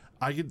 Like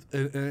I get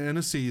in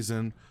a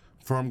season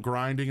from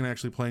grinding and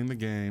actually playing the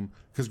game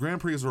because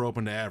Grand Prix are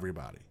open to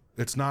everybody.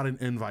 It's not an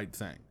invite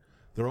thing.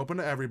 They're open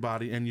to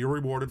everybody, and you're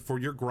rewarded for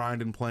your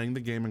grind and playing the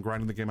game and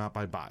grinding the game out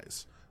by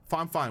buys.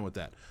 I'm fine with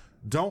that.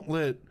 Don't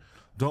let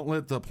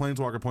the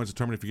Planeswalker points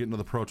determine if you get into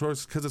the Pro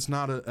Tours because it's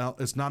not an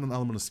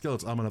element of skill.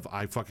 It's an element of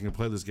I fucking can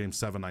play this game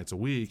 7 nights a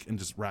week and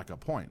just rack up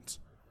points.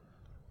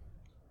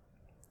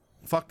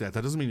 Fuck that.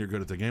 That doesn't mean you're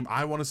good at the game.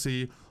 I want to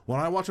see when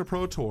I watch a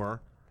Pro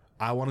Tour,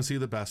 I want to see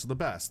the best of the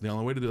best. The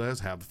only way to do that is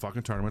have the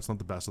fucking tournaments, let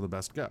the best of the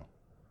best go.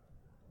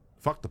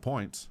 Fuck the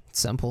points.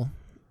 Simple.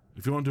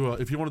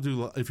 If you want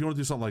to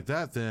do something like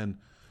that, then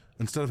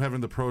instead of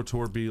having the Pro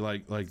Tour be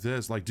like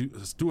this, like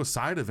do a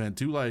side event,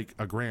 do like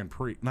a Grand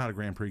Prix, not a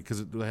Grand Prix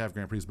because they have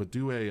Grand Prix, but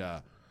do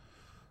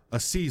a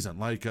season,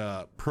 like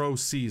a pro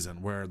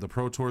season where the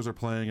Pro Tours are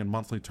playing in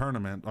monthly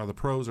tournament, or the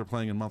pros are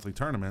playing in monthly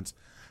tournaments.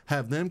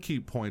 Have them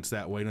keep points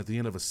that way, and at the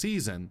end of a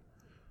season,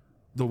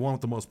 the one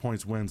with the most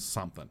points wins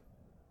something.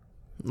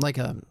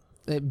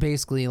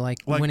 Basically like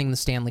winning the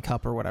Stanley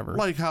Cup or whatever.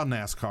 Like how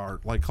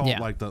NASCAR, call it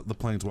like the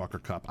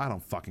Planeswalker Cup. I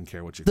don't fucking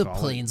care what you call it. The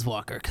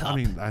Planeswalker Cup. I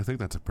mean, I think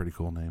that's a pretty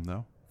cool name,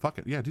 though. Fuck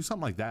it. Yeah, do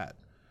something like that.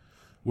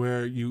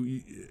 Where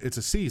it's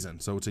a season,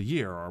 so it's a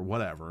year or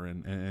whatever,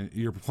 and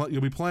you'll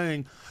be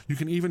playing. You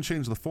can even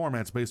change the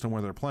formats based on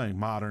where they're playing: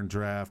 modern,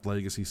 draft,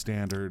 legacy,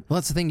 standard. Well,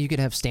 that's the thing. You could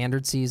have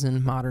standard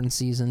season, modern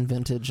season,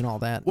 vintage, and all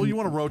that. Well, you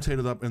want to rotate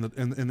it up in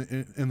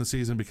the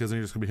season because then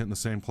you're just gonna be hitting the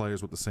same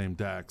players with the same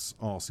decks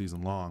all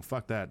season long.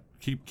 Fuck that.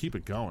 Keep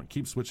it going.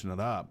 Keep switching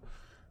it up.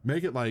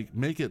 Make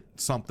it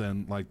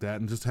something like that,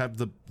 and just have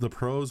the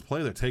pros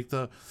play there. Take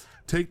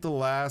the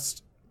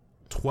last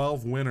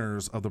 12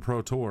 winners of the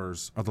Pro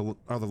Tours are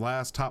the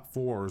last top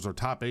 4s or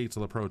top 8s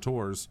of the Pro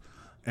Tours,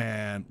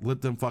 and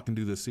let them fucking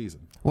do this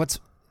season.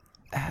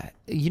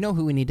 You know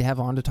who we need to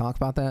have on to talk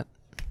about that?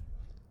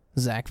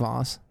 Zach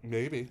Voss.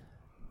 Maybe.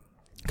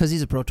 Because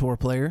he's a Pro Tour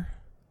player.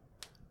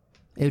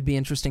 It would be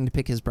interesting to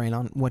pick his brain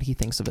on what he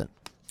thinks of it.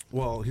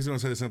 Well, he's going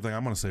to say the same thing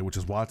I'm going to say, which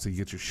is, Watsy,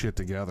 get your shit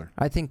together.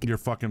 I think your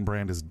fucking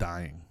brand is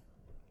dying.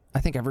 I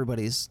think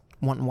everybody's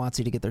wanting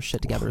Watsy to get their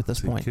shit together at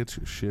this point. Get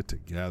your shit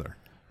together.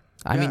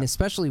 I mean,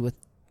 especially with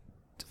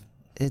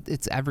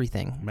it's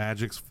everything.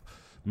 Magic's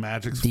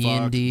fucked.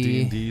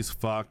 D&D. D&D's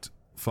fucked.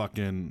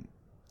 Fucking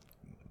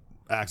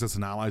Access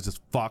and Allies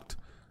is fucked.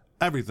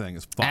 Everything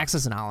is fucked.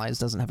 Access and Allies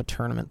doesn't have a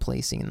tournament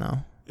play scene, though.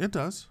 It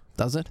does.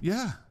 Does it?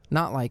 Yeah.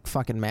 Not like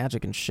fucking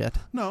Magic and shit.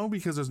 No,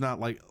 because there's not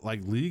like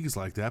leagues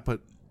like that,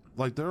 but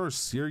like there are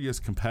serious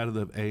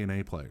competitive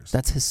A&A players.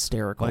 That's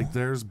hysterical. Like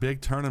there's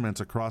big tournaments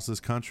across this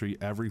country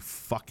every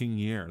fucking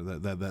year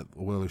that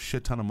well, there's a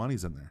shit ton of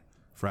money's in there.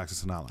 For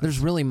Access and Allies. There's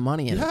really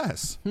money in it.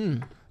 Yes.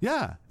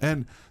 Yeah.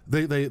 And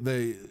they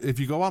if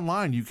you go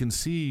online, you can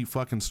see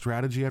fucking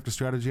strategy after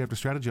strategy after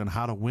strategy on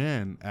how to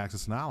win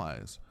Access and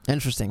Allies.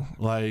 Interesting.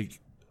 Like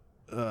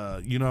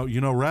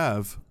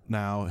Rev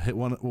now hit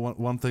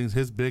one thing.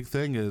 His big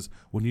thing is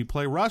when you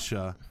play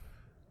Russia,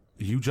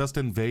 you just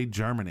invade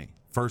Germany.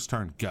 First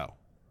turn, go.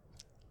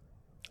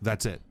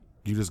 That's it.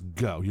 You just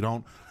go. You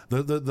don't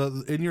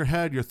the in your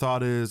head your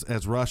thought is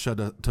as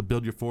Russia to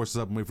build your forces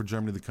up and wait for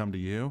Germany to come to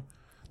you.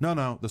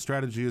 No. The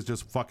strategy is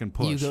just fucking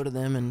push. You go to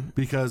them and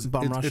because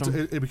bum rush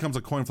them. It becomes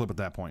a coin flip at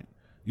that point.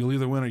 You'll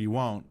either win or you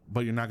won't,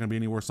 but you're not going to be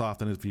any worse off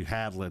than if you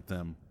had let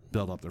them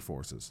build up their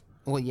forces.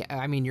 Well, yeah,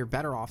 I mean, you're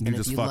better off than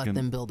if you let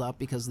them build up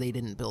because they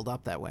didn't build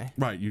up that way.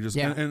 Right. You just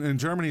and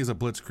Germany is a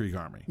blitzkrieg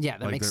army. Yeah,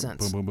 that makes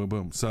sense. Boom, boom,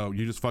 boom, boom. So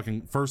you just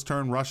fucking first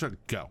turn Russia,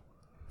 go.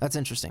 That's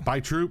interesting. Buy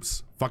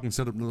troops, fucking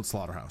set up the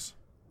slaughterhouse.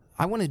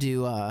 I want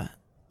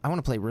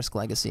to play Risk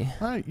Legacy.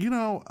 Right.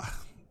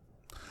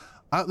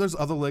 There's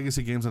other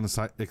legacy games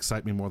that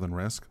excite me more than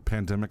Risk.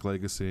 Pandemic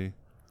Legacy.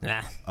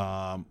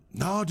 Nah.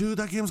 No, dude,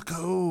 that game's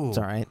cool. It's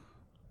all right.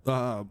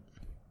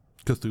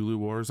 Cthulhu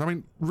Wars. I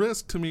mean,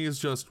 Risk to me is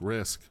just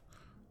Risk.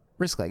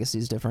 Risk Legacy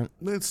is different.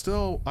 It's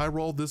still, I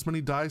rolled this many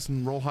dice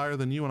and roll higher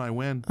than you and I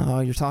win. Oh,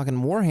 you're talking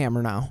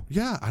Warhammer now.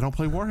 Yeah, I don't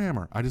play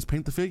Warhammer. I just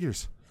paint the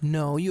figures.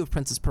 No, you have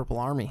Princess Purple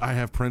Army. I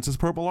have Princess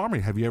Purple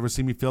Army. Have you ever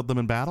seen me field them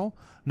in battle?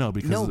 No,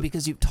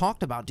 because you've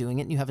talked about doing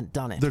it and you haven't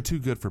done it. They're too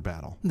good for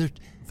battle. They're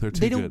too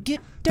they don't good.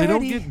 Get dirty. They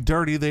don't get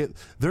dirty.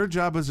 Their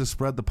job is to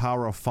spread the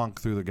power of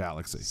funk through the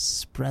galaxy.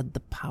 Spread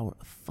the power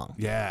of funk.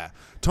 Yeah.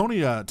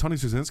 Tony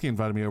Straczynski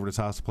invited me over to his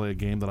house to play a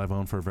game that I've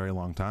owned for a very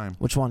long time.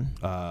 Which one?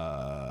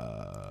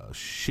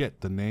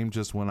 Shit. The name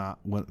just went out.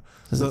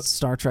 Is it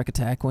Star Trek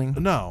Attack Wing?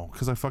 No,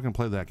 because I fucking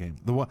played that game.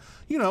 The one,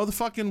 the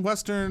fucking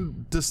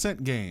Western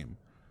Descent game.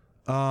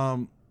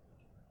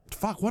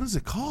 Fuck, what is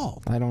it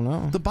called? I don't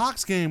know. The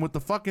box game with the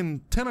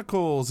fucking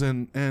tentacles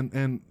and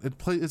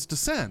it's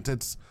Descent.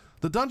 It's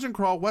the dungeon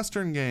crawl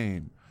Western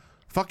game.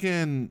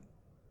 Fucking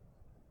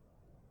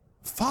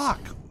fuck.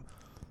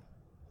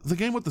 The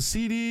game with the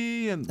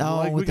CD and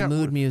with the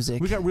mood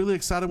music. We got really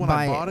excited when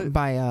I bought it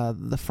by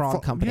the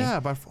Frog Company. Yeah,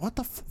 by what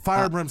the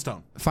Fire and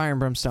Brimstone. Fire and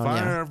Brimstone.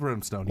 Fire and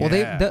Brimstone. Well,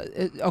 yeah.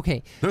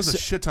 Okay. There's a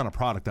shit ton of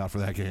product out for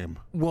that game.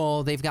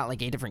 Well, they've got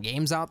like 8 different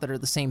games out that are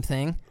the same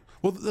thing.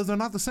 Well, they're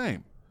not the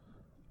same.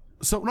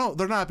 So no,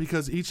 they're not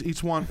because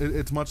each one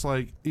it's much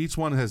like each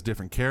one has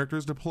different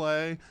characters to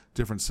play,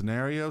 different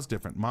scenarios,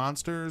 different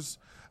monsters.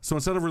 So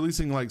instead of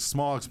releasing like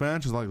small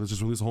expansions, like let's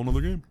just release a whole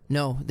nother game.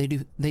 No, they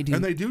do,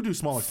 and they do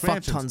small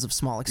expansions. Fuck tons of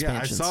small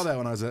expansions. Yeah, I saw that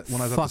when I was at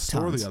the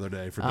store the other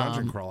day for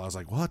Dungeon Crawl. I was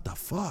like, what the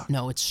fuck?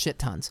 No, it's shit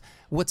tons.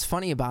 What's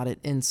funny about it,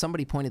 and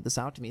somebody pointed this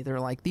out to me, they're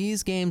like,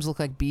 these games look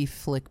like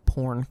B-flick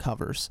porn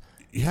covers.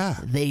 Yeah,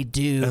 they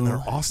do, and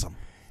they're awesome.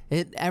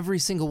 Every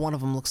single one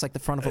of them looks like the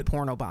front of a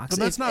porno box.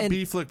 But that's not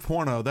B-flick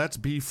porno. That's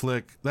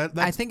B-flick.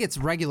 I think it's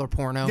regular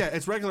porno. Yeah,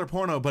 it's regular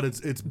porno, but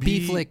it's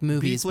B-flick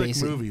movies, B-flick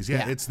basically. movies.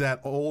 Yeah, it's that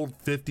old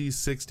 50s,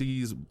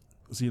 60s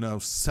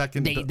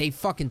second. They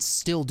fucking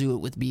still do it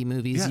with B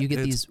movies. Yeah, You get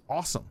it's these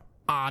awesome.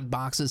 odd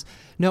boxes.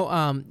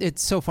 No,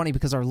 it's so funny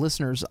because our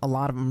listeners, a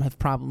lot of them have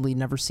probably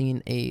never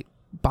seen a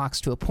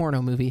box to a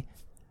porno movie.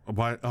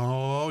 Why?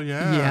 Oh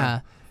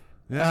yeah.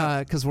 Yeah.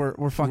 Because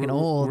we're fucking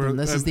old, and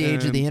this is the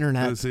age of the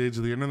internet. It's the age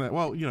of the internet.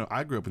 Well,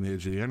 I grew up in the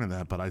age of the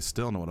internet, but I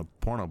still know what a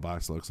porno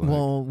box looks like.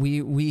 Well,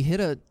 we hit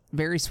a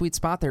very sweet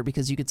spot there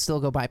because you could still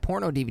go buy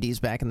porno DVDs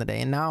back in the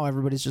day, and now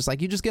everybody's just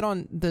like, you just get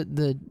on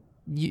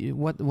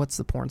what's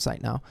the porn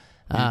site now?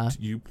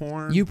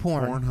 YouPorn?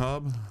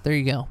 Pornhub? There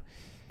you go.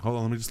 Hold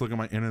on, let me just look at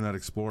my Internet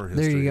Explorer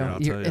history. There you go.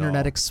 Your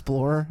Internet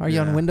Explorer. Are you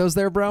on Windows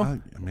there,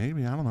 bro?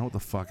 Maybe. I don't know what the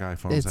fuck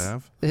iPhones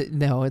have.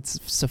 No, it's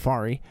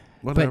Safari.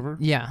 Whatever.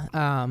 But yeah.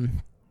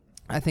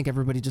 I think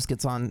everybody just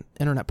gets on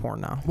internet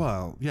porn now.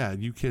 Well, yeah,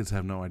 you kids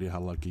have no idea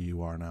how lucky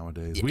you are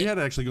nowadays. We had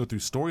to actually go through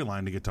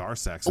Storyline to get to our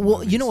sex. Well,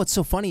 movies. you know what's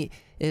so funny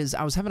is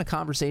I was having a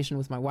conversation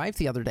with my wife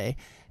the other day,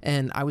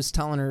 and I was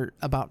telling her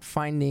about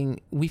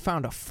we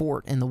found a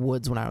fort in the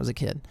woods when I was a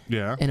kid.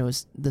 Yeah. And it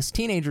was this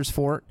teenager's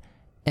fort,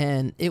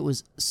 and it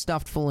was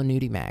stuffed full of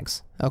nudie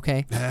mags,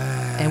 okay?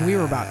 And we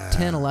were about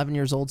 10, 11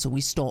 years old, so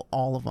we stole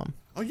all of them.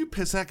 Oh, you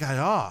pissed that guy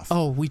off.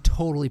 Oh, we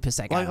totally pissed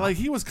that guy off. Like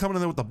he was coming in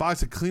there with the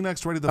box of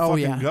Kleenex ready to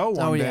fucking go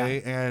one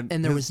day.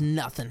 And there was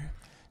nothing.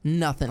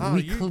 Oh,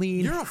 we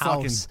cleaned You're a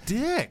house.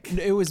 fucking dick.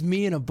 It was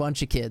me and a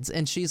bunch of kids.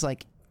 And she's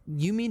like,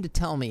 you mean to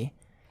tell me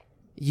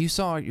you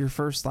saw your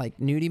first like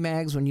nudie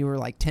mags when you were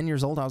like 10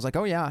 years old? I was like,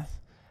 oh yeah.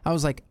 I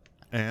was like,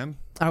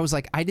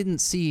 I didn't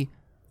see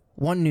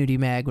one nudie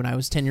mag when I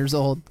was 10 years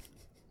old.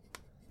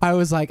 I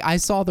was like, I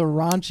saw the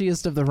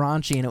raunchiest of the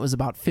raunchy, and it was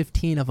about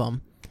 15 of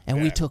them.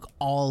 And we took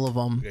all of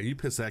them. Yeah, you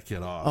pissed that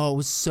kid off. Oh, it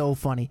was so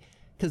funny.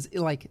 Because,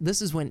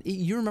 this is when...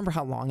 You remember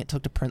how long it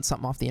took to print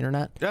something off the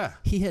internet? Yeah.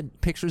 He had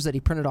pictures that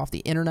he printed off the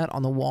internet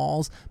on the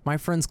walls. My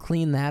friends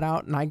cleaned that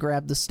out, and I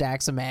grabbed the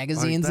stacks of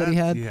magazines that he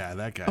had. Yeah,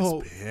 that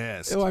guy's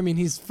pissed. Oh, I mean,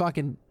 he's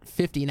fucking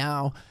 50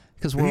 now.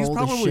 Because we're old as shit.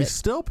 He's probably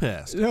still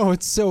pissed. No,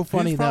 it's so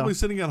funny, He's probably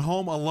sitting at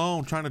home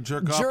alone trying to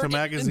jerk off to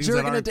magazines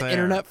that aren't there.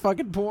 Internet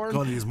fucking porn.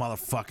 Go to these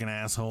motherfucking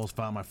assholes,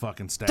 found my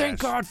fucking stash. Thank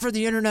God for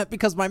the internet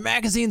because my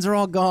magazines are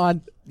all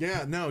gone.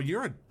 Yeah, no,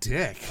 you're a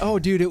dick. Oh,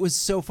 dude, it was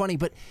so funny.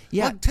 But,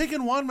 yeah. Like,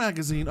 taking one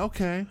magazine,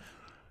 okay.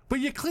 But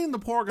you cleaned the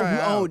poor guy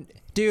out. Oh,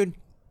 dude,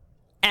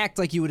 act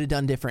like you would have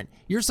done different.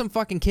 You're some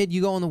fucking kid.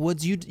 You go in the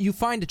woods. You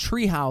find a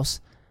tree house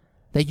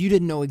that you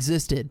didn't know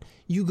existed.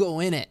 You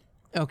go in it.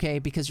 Okay,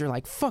 because you're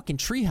like, fucking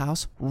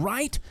treehouse,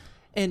 right?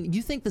 And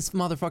you think this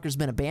motherfucker's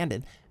been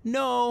abandoned.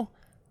 No.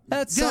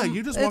 That's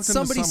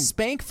somebody's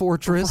spank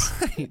fortress.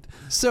 Right.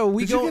 So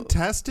Did you get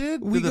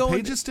tested? Did the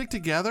pages stick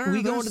together?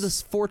 We go into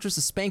this Fortress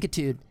of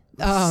Spankatude.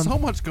 So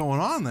much going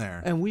on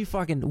there. And we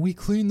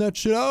cleaned that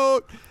shit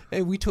out.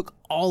 And we took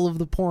all of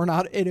the porn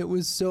out, and it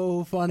was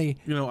so funny.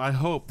 I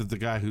hope that the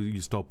guy who you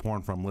stole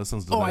porn from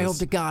listens to this. Oh, I hope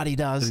to God he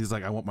does. And he's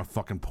like, I want my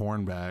fucking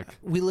porn back.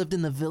 We lived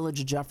in the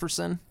village of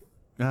Jefferson.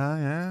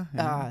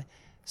 Yeah.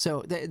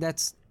 So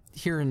that's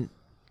here in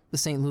the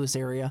St. Louis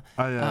area.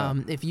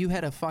 If you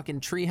had a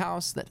fucking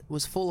treehouse that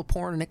was full of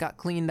porn and it got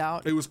cleaned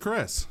out. It was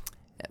Chris.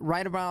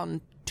 Right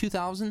around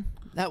 2000.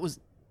 That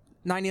was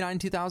 99,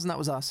 2000. That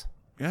was us.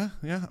 Yeah.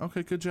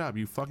 Okay, good job.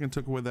 You fucking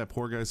took away that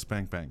poor guy's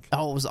spank bank.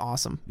 Oh, it was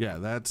awesome. Yeah,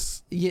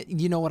 that's...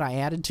 You know what I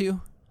added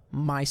to?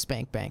 My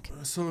spank bank.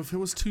 So if it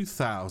was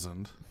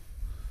 2000,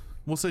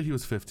 we'll say he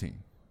was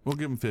 15. We'll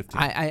give him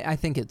 15. I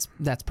think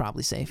that's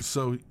probably safe.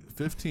 So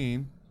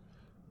 15,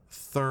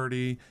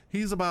 30.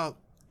 He's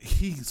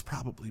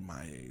probably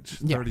my age.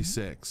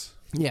 36.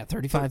 Yeah,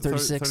 35,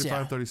 36.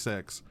 35,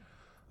 36.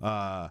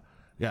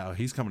 Yeah,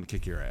 he's coming to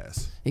kick your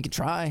ass. He could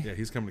try. Yeah,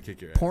 he's coming to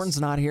kick your ass. Porn's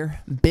not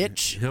here,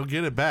 bitch. He'll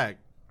get it back.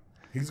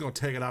 He's gonna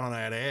take it out on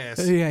that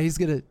ass. Yeah, he's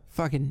gonna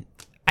fucking...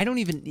 I don't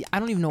even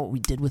know what we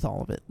did with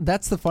all of it.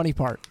 That's the funny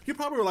part. You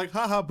probably were like,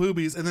 haha,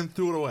 boobies, and then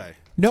threw it away.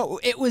 No,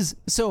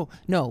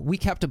 we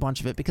kept a bunch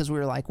of it because we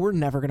were like, we're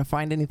never going to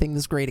find anything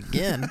this great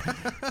again.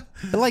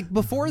 Like,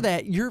 before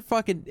that,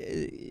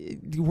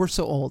 we're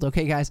so old,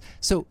 okay, guys?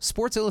 So,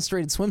 Sports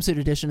Illustrated Swimsuit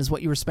Edition is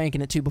what you were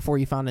spanking it to before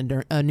you found a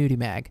nudie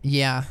mag.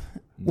 Yeah.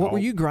 Nope. What were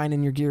you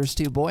grinding your gears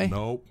to, boy?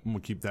 Nope. I'm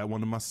going to keep that one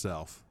to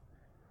myself.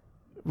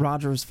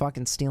 Roger was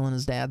fucking stealing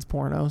his dad's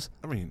pornos.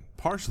 I mean,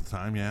 partial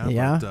time, yeah.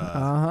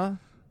 Yeah,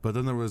 But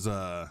then there was,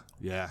 I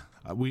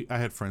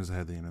had friends that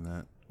had the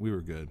internet. We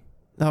were good.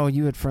 Oh,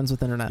 you had friends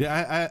with internet.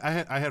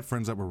 Yeah, I had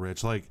friends that were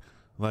rich, like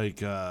my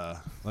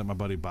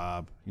buddy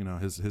Bob.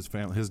 His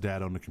family, his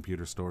dad owned a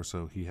computer store,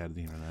 so he had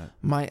the internet.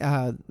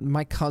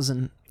 My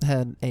cousin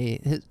had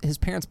his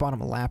parents bought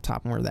him a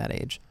laptop when we were that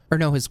age, or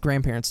no, his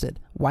grandparents did.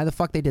 Why the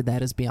fuck they did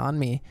that is beyond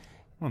me.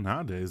 Well,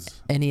 nowadays,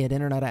 and he had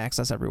internet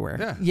access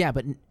everywhere. Yeah,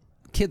 but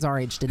kids our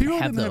age didn't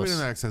have those. Have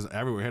internet access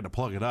everywhere. He had to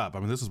plug it up. I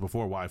mean, this was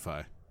before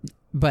Wi-Fi.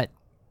 But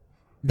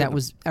that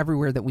was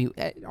everywhere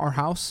our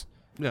house.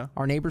 Yeah.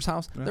 Our neighbor's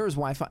house. Yeah. There was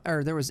Wi-Fi,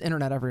 or there was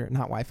internet everywhere.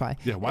 Not Wi-Fi.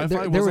 Yeah,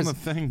 Wi-Fi wasn't a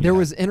thing. There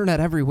was internet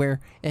everywhere,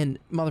 and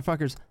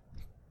motherfuckers,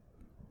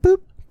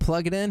 boop,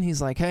 plug it in.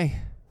 He's like, hey,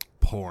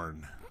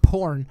 porn.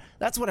 porn.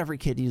 That's what every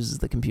kid uses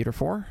the computer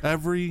for.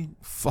 Every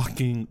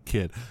fucking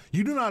kid.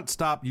 You do not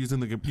stop using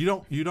the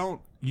you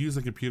don't use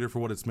the computer for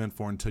what it's meant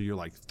for until you're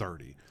like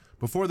 30.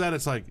 Before that,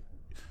 it's like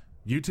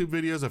YouTube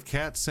videos of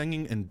cats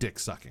singing and dick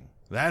sucking.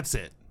 That's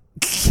it.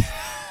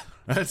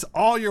 That's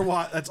all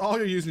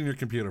you're using your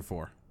computer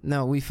for.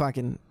 No, we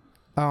fucking...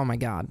 Oh, my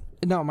God.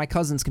 No, my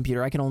cousin's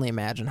computer, I can only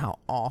imagine how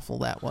awful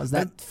that was.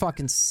 That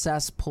fucking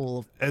cesspool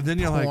of and then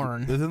you're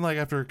porn. Like, and then like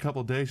after a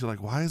couple of days, you're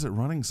like, why is it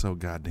running so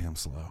goddamn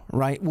slow?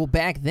 Right. Well,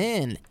 back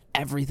then,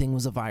 everything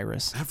was a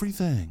virus.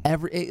 Everything.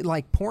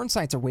 Like, porn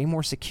sites are way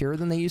more secure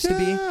than they used to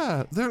be.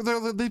 Yeah,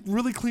 they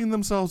really clean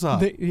themselves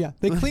up.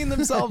 They clean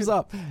themselves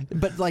up.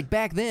 But, like,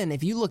 back then,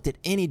 if you looked at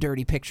any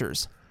dirty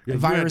pictures... Yeah,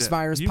 virus,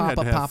 pop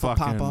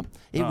up.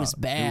 It was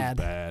bad.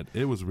 It was bad.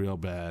 It was real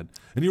bad.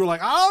 And you were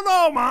like, I don't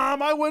know,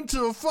 Mom. I went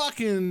to a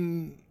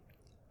fucking...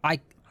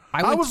 I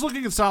was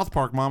looking at South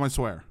Park, Mom, I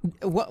swear.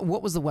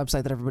 What was the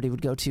website that everybody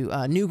would go to?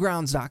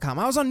 Newgrounds.com.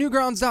 I was on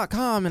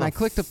Newgrounds.com, and I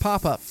clicked a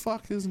pop-up.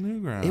 Fuck is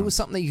Newgrounds? It was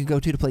something that you could go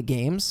to play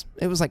games.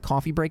 It was like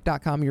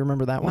coffeebreak.com. You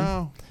remember that one?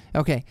 No.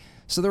 Okay.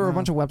 So there were a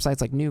bunch of websites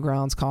like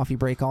Newgrounds, Coffee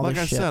Break, all this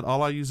shit. Like I said,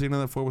 all I used the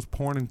internet for was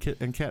porn and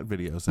cat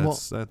videos.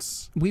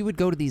 That's. We would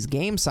go to these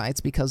game sites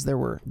because there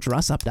were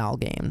dress-up doll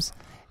games.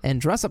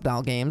 And dress-up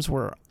doll games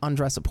were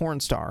undress a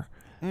porn star.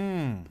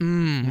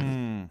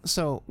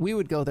 So we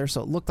would go there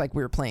so it looked like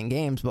we were playing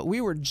games, but we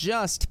were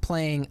just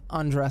playing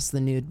undress the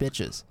nude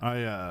bitches.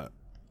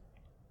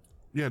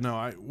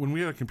 When we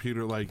had a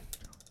computer, like,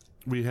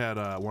 we had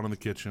one in the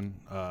kitchen.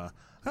 I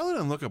really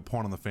didn't look at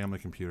porn on the family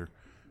computer.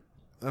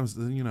 That was,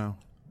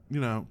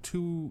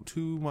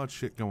 too much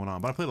shit going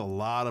on. But I played a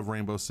lot of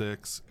Rainbow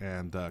Six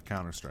and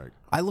Counter-Strike.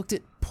 I looked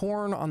at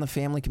porn on the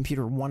family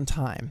computer one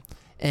time,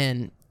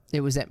 and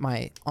it was at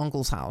my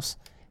uncle's house,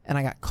 and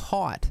I got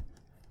caught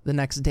the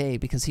next day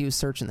because he was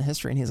searching the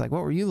history, and he's like,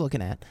 what were you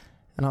looking at?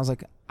 And I was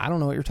like, I don't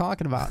know what you're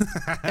talking about.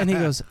 And he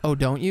goes, oh,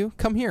 don't you?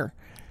 Come here.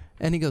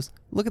 And he goes,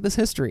 look at this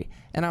history.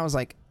 And I was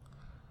like,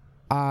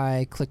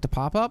 I clicked a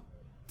pop-up.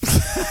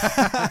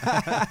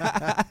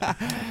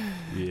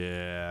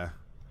 Yeah.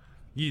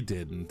 You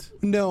didn't.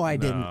 No, I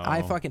didn't.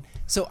 I fucking...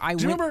 So I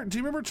Do you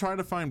remember trying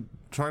to find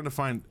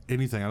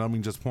anything? I don't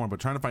mean just porn, but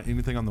trying to find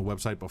anything on the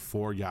website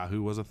before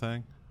Yahoo was a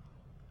thing?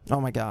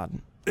 Oh my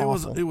God. It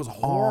was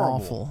horrible.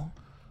 Awful.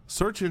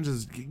 Search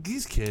engines,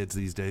 these kids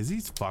these days,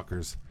 these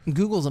fuckers.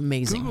 Google's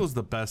amazing. Google's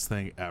the best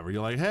thing ever.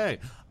 You're like, hey,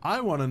 I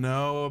want to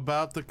know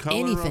about the color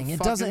anything.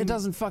 of It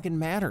doesn't fucking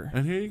matter.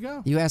 And here you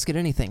go. You ask it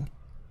anything.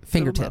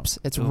 Fingertips.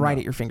 It's right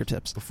at your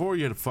fingertips. Before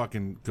you had to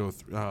fucking go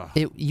through.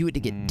 You had to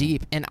get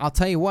deep. And I'll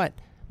tell you what,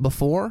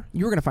 before,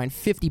 you were going to find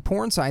 50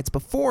 porn sites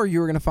before you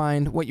were going to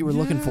find what you were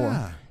looking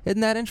for. Isn't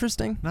that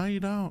interesting? Now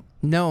you don't.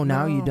 No,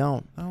 now you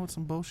don't. No, it's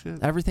some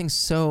bullshit. Everything's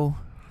so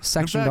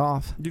sectioned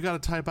off. You got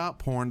to type out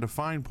porn to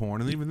find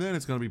porn, and even then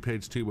it's going to be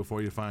page 2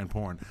 before you find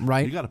porn.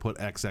 Right. You got to put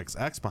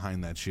XXX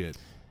behind that shit.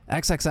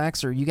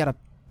 XXX, or you got to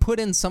put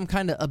in some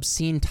kind of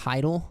obscene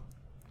title.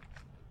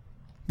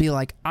 Be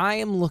like, I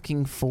am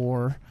looking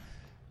for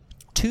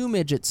 2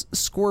 midgets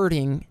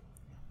squirting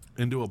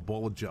into a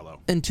bowl of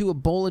Jello.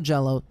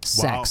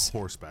 Sex.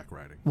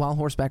 While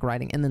horseback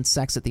riding, and then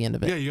sex at the end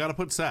of it. Yeah, you got to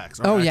put sex.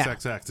 Or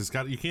XXX. It's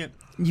got. You can't.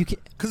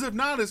 Because if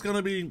not, it's going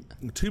to be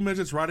 2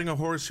 midgets riding a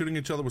horse, shooting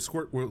each other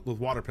with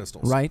water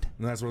pistols. Right.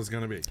 And that's what it's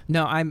going to be.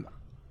 No,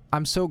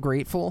 I'm so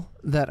grateful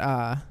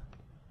that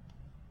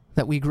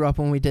we grew up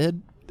when we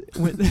did.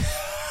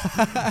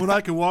 When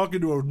I can walk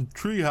into a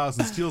treehouse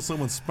and steal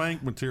someone's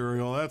spank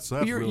material, that's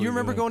you really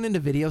remember good. Going into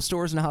video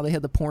stores and how they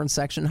had the porn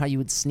section, how you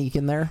would sneak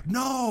in there?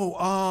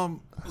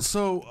 No,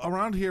 so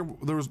around here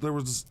there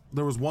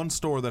was one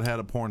store that had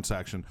a porn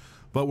section,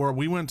 but where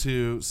we went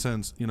to,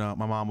 since my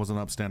mom was an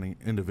upstanding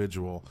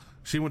individual,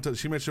 she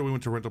made sure we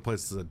went to rental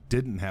places that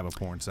didn't have a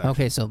porn section.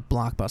 Okay, so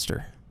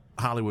Blockbuster,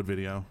 Hollywood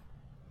Video.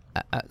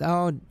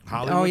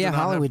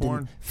 Hollywood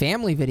didn't.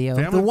 Family Video,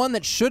 the one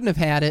that shouldn't have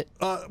had it.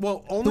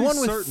 Well, only the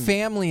one with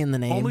family in the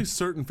name. Only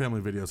certain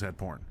family videos had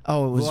porn.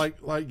 Oh, it was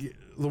like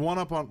the one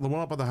up on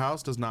the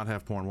house does not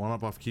have porn. One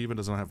up off Kiva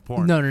doesn't have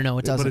porn. No,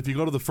 it doesn't. But if you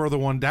go to the further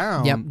one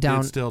down,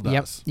 it still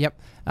does. Yep.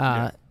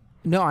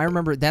 No, I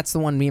remember that's the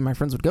one me and my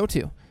friends would go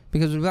to.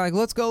 Because we'd be like,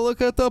 let's go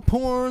look at the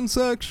porn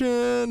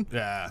section.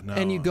 Yeah, no.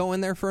 And you go in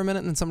there for a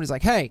minute, and then somebody's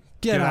like, hey,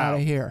 get out of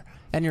here.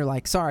 And you're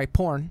like, sorry,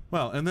 porn.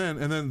 Well, and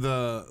then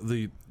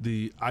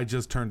the I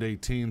just turned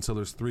 18, so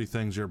there's 3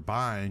 things you're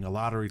buying: a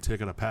lottery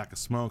ticket, a pack of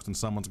smokes, and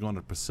someone's going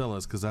to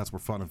Priscilla's because that's where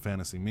fun and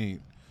fantasy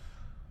meet.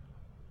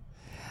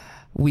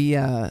 We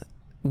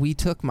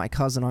took my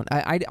cousin on.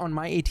 On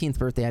my 18th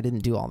birthday, I didn't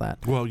do all that.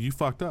 Well, you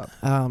fucked up.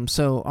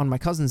 So on my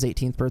cousin's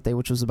 18th birthday,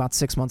 which was about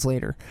 6 months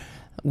later,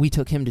 we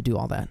took him to do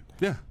all that.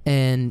 Yeah.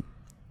 And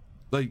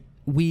like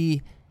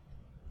we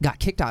got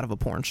kicked out of a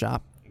porn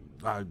shop.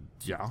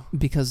 Yeah.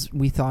 Because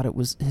we thought it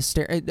was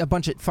hysterical. A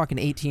bunch of fucking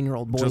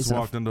 18-year-old boys just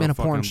walked into in a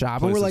porn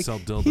shop, and we're like,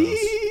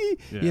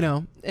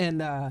 yeah.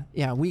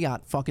 And we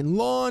got fucking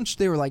launched.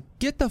 They were like,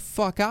 get the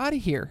fuck out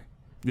of here.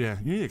 Yeah,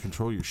 you need to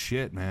control your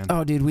shit, man.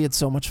 Oh, dude, we had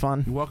so much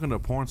fun. You walk into a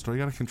porn store,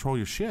 you got to control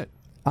your shit.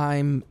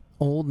 I'm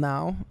old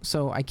now,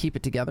 so I keep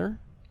it together.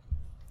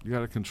 You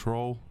gotta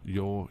control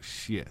your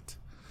shit.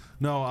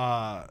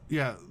 No,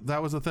 yeah,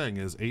 that was the thing.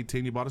 Is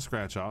 18, you bought a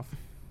scratch off,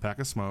 pack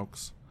of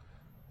smokes,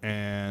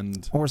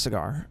 and or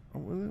cigar.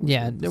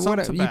 Yeah,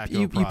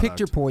 you picked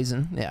your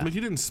poison. Yeah, but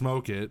you didn't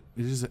smoke it.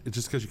 It's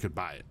just because you could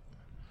buy it.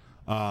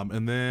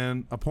 And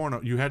then a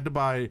porno. You had to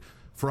buy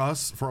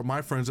for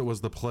my friends. It was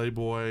the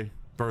Playboy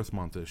birth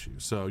month issue.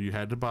 So you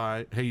had to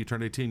buy. Hey, you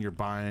turned 18. You're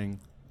buying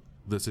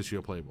this issue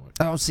of Playboy.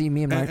 Oh, see,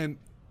 me and my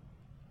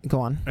go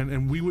on.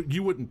 And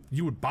you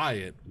would buy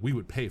it. We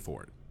would pay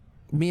for it.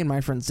 Me and my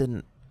friends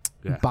didn't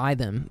buy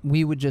them.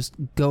 We would just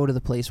go to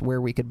the place where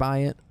we could buy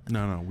it.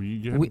 No,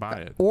 you had to buy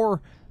it.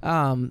 Or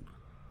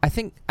I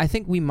think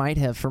we might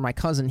have, for my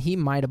cousin, he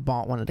might have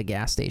bought one at a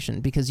gas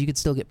station because you could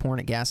still get porn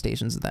at gas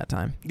stations at that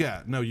time.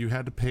 Yeah, no, you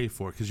had to pay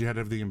for it because you had to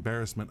have the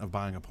embarrassment of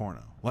buying a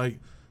porno. Like,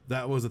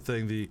 that was the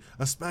thing.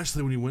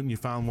 Especially when you went and you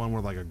found one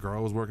where like a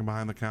girl was working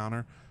behind the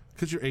counter.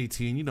 Because you're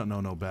 18, you don't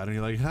know no better. And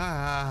you're like,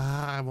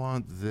 I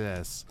want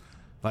this.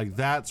 Like,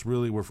 that's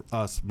really where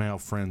us male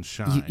friends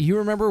shine. You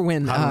remember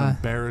when... how to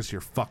embarrass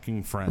your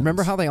fucking friends.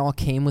 Remember how they all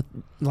came with,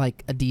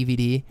 like, a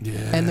DVD? Yeah.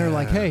 And they're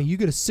like, hey, you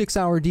get a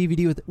 6-hour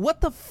DVD with...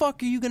 What the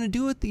fuck are you going to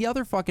do with the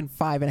other fucking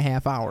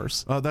 5.5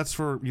 hours? That's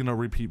for,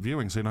 repeat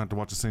viewing, so you don't have to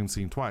watch the same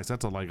scene twice.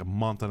 That's like a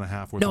month and a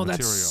half worth of material. No,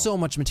 that's so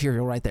much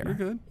material right there. You're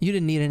good. You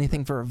didn't need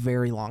anything for a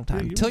very long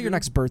time. Until your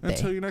next birthday.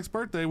 Until your next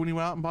birthday when you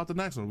went out and bought the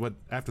next one. But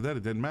after that,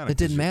 it didn't matter. It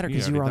didn't matter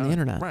because you were on the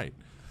internet. Right.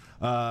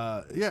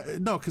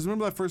 Because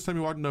remember that first time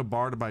you walked into a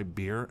bar to buy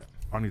beer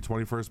on your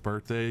 21st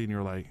birthday and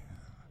you're like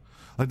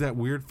that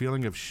weird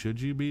feeling of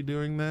should you be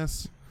doing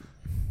this?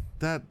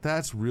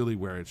 That's really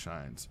where it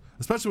shines.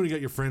 Especially when you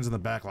get your friends in the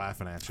back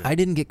laughing at you. I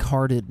didn't get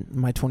carded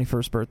my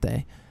 21st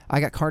birthday. I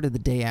got carded the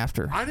day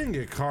after. I didn't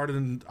get carded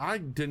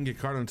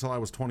until I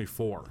was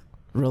 24.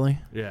 Really?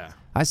 Yeah.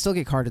 I still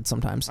get carded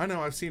sometimes. I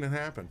know, I've seen it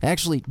happen.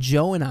 Actually,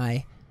 Joe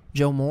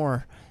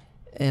Moore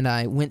and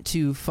I went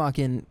to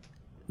fucking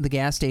the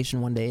gas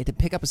station one day to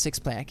pick up a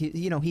 6-pack.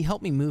 He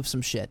helped me move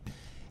some shit.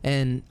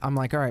 And I'm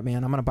like, all right,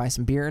 man, I'm going to buy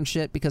some beer and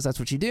shit because that's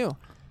what you do.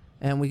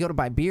 And we go to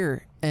buy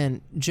beer,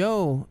 and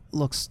Joe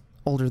looks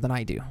older than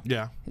I do.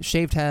 Yeah.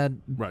 Shaved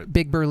head, right.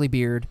 Big burly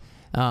beard.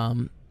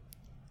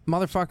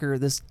 Motherfucker,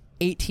 this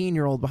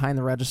 18-year-old behind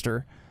the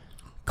register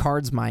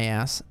cards my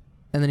ass.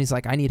 And then he's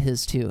like, I need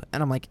his too.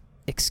 And I'm like,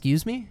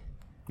 excuse me?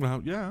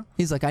 Well, yeah.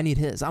 He's like, I need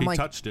his. I'm he like,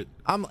 touched it.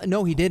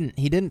 No, he didn't.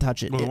 He didn't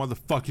touch it. Well, what the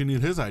fuck you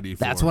need his ID for?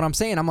 That's what I'm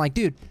saying. I'm like,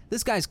 dude,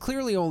 this guy's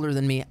clearly older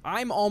than me.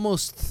 I'm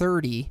almost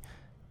 30.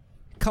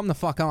 Come the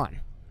fuck on.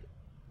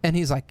 And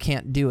he's like,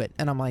 can't do it.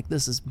 And I'm like,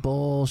 this is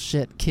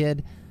bullshit,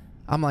 kid.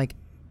 I'm like,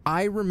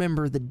 I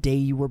remember the day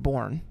you were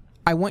born.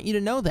 I want you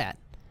to know that.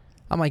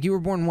 I'm like, you were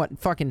born, what,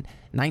 fucking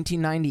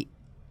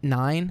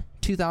 1999,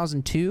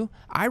 2002?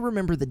 I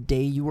remember the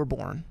day you were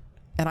born.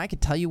 And I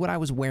could tell you what I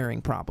was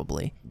wearing,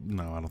 probably.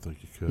 No, I don't think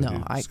you could. No,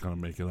 You're just gonna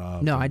make it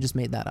up. No, I just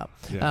made that up.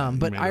 Yeah,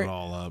 but made it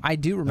all up. I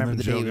do remember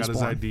the day he was born.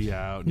 Joe got his ID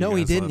out. No,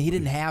 he didn't. He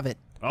didn't have it.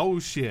 Oh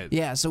shit.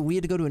 Yeah, so we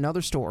had to go to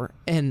another store,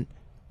 and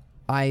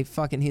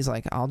he's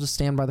like, I'll just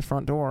stand by the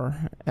front door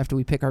after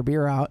we pick our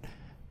beer out,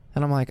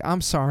 and I'm like,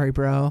 I'm sorry,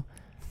 bro.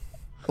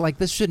 Like,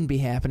 this shouldn't be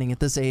happening at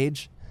this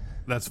age.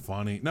 That's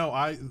funny. No,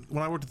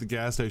 when I worked at the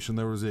gas station,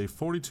 there was a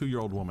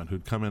 42-year-old woman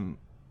who'd come in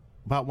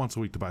about once a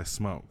week to buy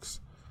smokes,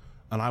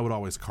 and I would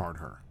always card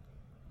her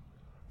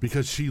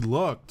because she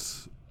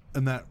looked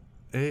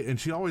and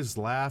she always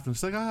laughed and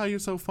she's like, "Ah, you're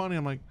so funny."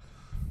 I'm like,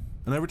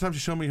 and every time she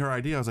showed me her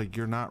ID, I was like,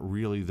 "You're not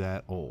really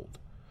that old."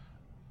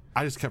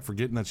 I just kept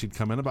forgetting that she'd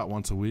come in about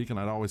once a week, and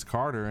I'd always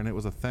card her, and it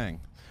was a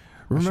thing.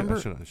 Remember, I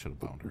should have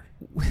boned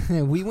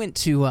her. We went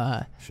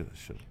to. Should.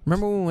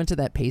 Remember when we went to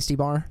that pasty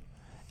bar,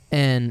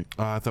 and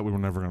I thought we were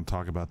never going to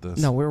talk about this.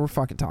 No, we're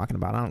fucking talking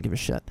about it. I don't give a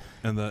shit.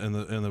 And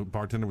the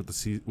bartender with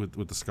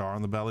the scar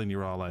on the belly, and you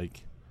were all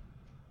like,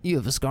 "You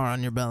have a scar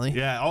on your belly."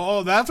 Yeah.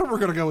 Oh, that's where we're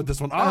going to go with this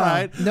one. All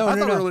right. No, I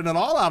thought we were leaving it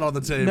all out on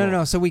the table.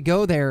 No. So we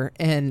go there,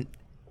 and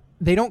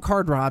they don't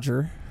card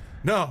Roger.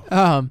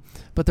 No.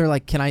 But they're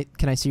like, "Can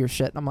I see your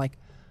shit?" And I'm like,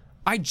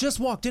 I just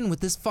walked in with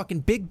this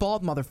fucking big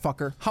bald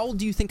motherfucker. How old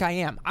do you think I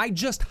am? I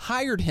just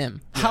hired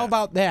him. Yeah. How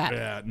about that?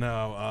 Yeah,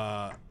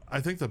 no.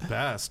 I think the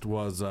best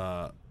was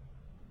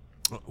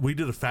we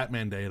did a Fat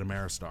Man Day at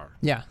Ameristar.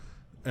 Yeah.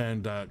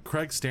 And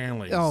Craig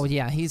Stanley. Oh,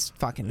 yeah, he's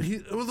fucking...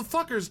 the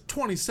fucker's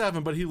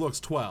 27, but he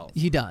looks 12.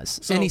 He does.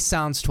 So, and he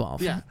sounds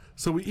 12. Yeah.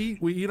 So we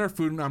eat our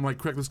food, and I'm like,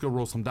 Craig, let's go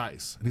roll some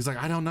dice. And he's like,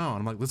 I don't know. And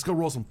I'm like, let's go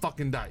roll some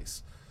fucking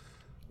dice.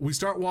 We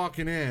start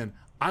walking in.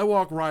 I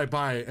walk right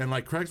by it, and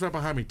like Craig's right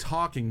behind me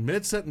talking.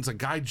 Mid-sentence, a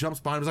guy jumps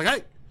behind him. He's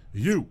like, hey,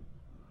 you,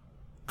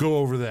 go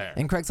over there.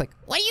 And Craig's like,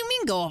 what do you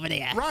mean go over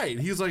there? Right.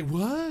 He's like,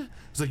 what?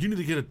 He's like, you need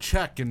to get a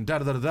check and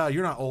da-da-da-da-da.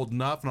 You're not old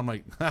enough. And I'm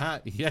like,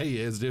 yeah, he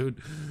is,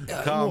 dude.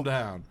 Calm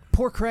down.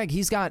 Poor Craig.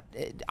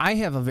 I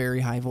have a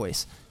very high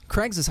voice.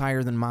 Craig's is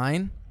higher than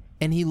mine,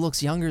 and he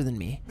looks younger than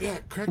me. Yeah,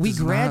 Craig We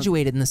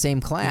graduated in the same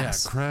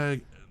class. Yeah,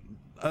 Craig.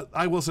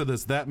 I will say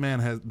this. That man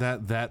has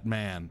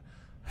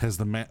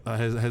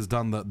has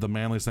done the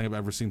manliest thing I've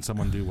ever seen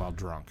someone do while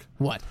drunk.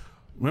 What?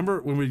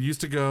 Remember when we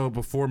used to go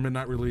before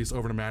midnight release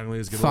over to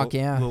Mattingly's, get Fuck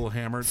a little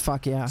hammered?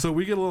 Fuck yeah. So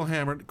we get a little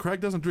hammered. Craig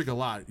doesn't drink a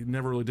lot. He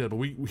never really did.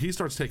 But he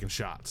starts taking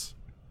shots.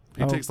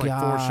 He takes like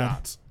 4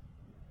 shots.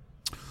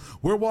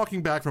 We're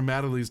walking back from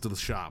Mattingly's to the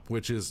shop,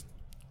 which is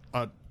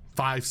a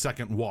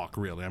 5-second walk,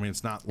 really. I mean,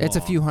 it's not long. It's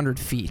a few hundred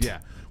feet. Yeah.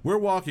 We're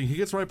walking. He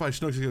gets right by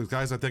Schnooks. He goes,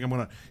 guys, I think I'm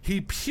going to... He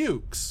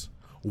pukes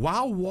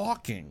while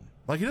walking.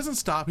 Like, he doesn't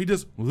stop. He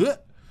just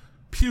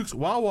pukes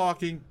while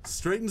walking,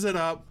 straightens it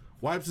up,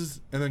 wipes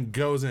his, and then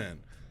goes in.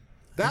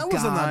 That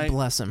was the night. God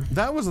bless him.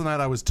 That was the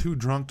night I was too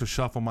drunk to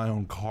shuffle my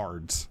own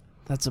cards.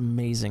 That's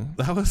amazing.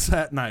 That was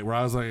that night where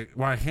I was like,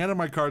 where I handed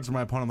my cards to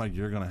my opponent, I'm like,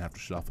 you're going to have to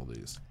shuffle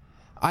these.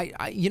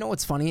 You know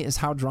what's funny is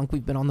how drunk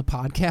we've been on the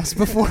podcast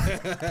before.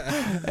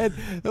 And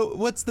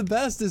what's the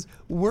best is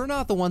we're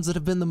not the ones that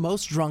have been the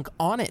most drunk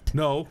on it.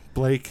 No,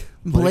 Blake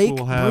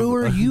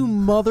Brewer, have, you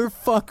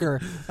motherfucker.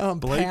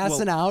 Blake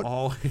passing will out.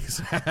 Always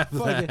have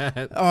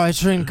that. Oh, I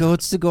trained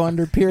goats to go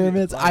under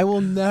pyramids. I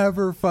will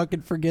never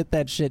fucking forget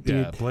that shit,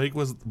 dude. Yeah, Blake.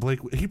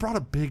 He brought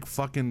a big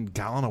fucking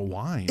gallon of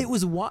wine. It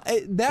was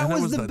that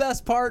was the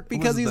best part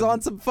because he's on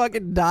some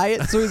fucking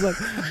diet. So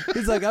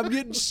he's like, I'm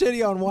getting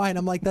shitty on wine.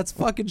 I'm like, that's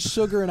fucking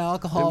sugar and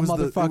alcohol,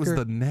 motherfucker. It was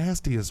the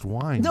nastiest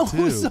wine. No, too.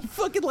 it was some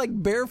fucking like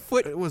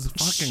barefoot. It was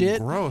fucking shit.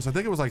 gross. I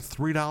think it was like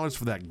 $3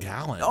 for that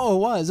gallon. Oh, it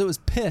was. It was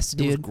piss,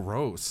 dude. It was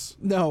gross.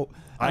 No,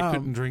 I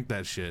couldn't drink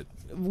that shit.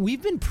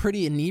 We've been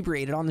pretty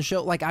inebriated on the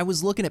show. Like, I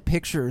was looking at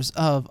pictures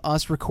of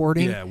us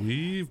recording. Yeah,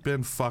 we've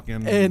been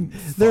fucking and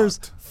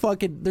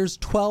fucked. there's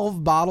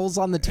 12 bottles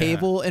on the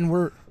table, and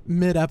we're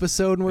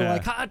mid-episode, and we're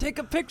like, take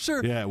a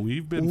picture. Yeah,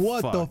 we've been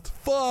What fucked. the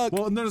fuck?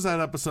 Well, and there's that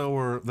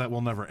episode that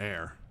will never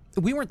air.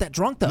 We weren't that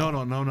drunk, though.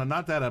 No,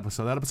 not that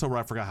episode. That episode where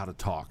I forgot how to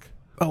talk.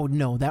 Oh,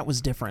 no, that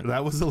was different.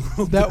 That was a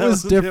little That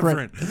was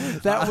different.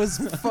 different. That was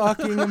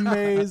fucking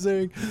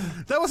amazing.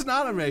 That was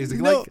not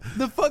amazing. No, Like,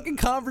 the fucking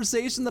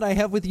conversation that I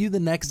have with you the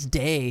next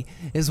day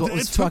is what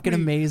was fucking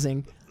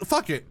amazing.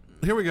 Fuck it.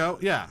 Here we go.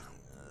 Yeah.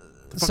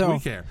 So we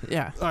care.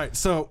 Yeah. All right.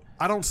 So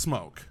I don't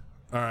smoke.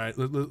 All right.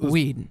 Let's,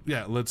 weed.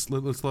 Yeah. Let's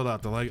let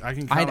out the like. I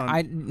can count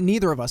on.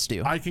 Neither of us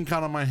do. I can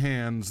count on my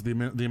hands the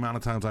amount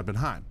of times I've been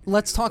high.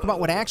 Let's talk about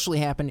what actually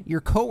happened.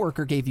 Your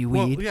coworker gave you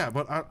weed. Well, yeah,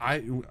 but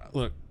I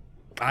look.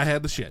 I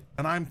had the shit,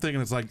 and I'm thinking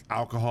it's like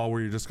alcohol,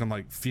 where you're just gonna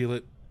like feel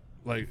it,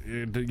 like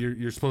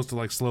you're supposed to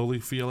like slowly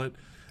feel it.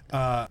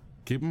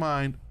 Keep in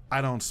mind,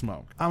 I don't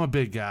smoke. I'm a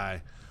big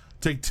guy.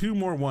 Take 2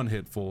 more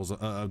one-hitfuls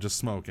of just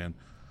smoking,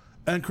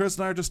 and Chris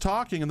and I are just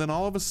talking, and then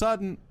all of a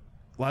sudden,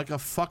 like a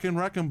fucking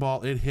wrecking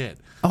ball, it hit.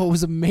 Oh, it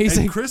was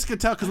amazing. And Chris could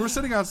tell because we're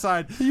sitting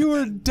outside. You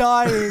were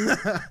dying.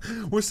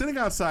 We're sitting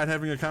outside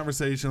having a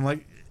conversation,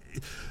 like.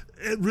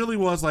 It really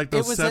was like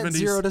those 70s. It was at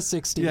 0 to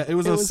 60. Yeah, it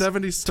was a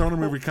 70s stoner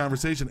movie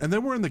conversation. And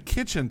then we're in the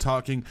kitchen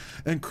talking,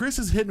 and Chris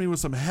is hitting me with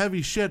some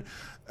heavy shit,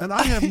 and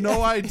I have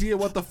no idea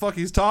what the fuck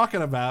he's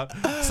talking about.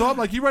 So I'm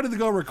like, you ready to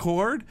go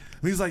record?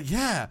 And he's like,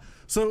 yeah.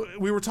 So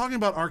we were talking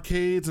about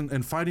arcades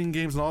and fighting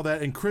games and all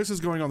that, and Chris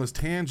is going on this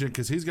tangent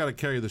because he's got to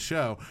carry the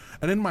show.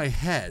 And in my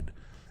head,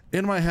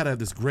 I have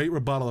this great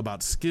rebuttal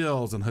about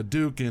skills and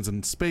Hadoukens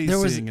and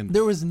spacing.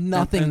 There was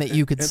nothing that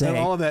you could say. And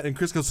all of that. And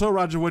Chris goes, so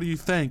Roger, what do you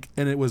think?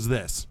 And it was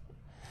this.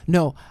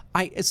 No,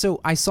 I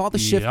saw the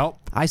shift. Yep.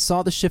 I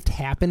saw the shift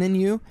happen in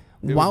you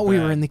while we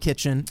were in the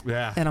kitchen.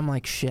 Yeah. And I'm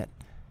like, shit.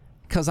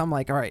 Because I'm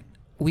like, all right,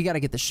 we got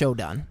to get the show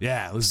done.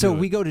 Yeah, let's do it. So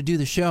we go to do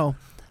the show.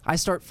 I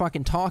start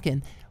fucking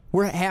talking.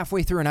 We're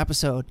halfway through an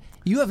episode.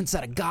 You haven't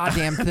said a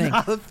goddamn thing.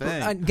 Not a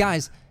thing.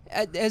 Guys,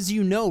 as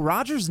you know,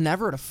 Roger's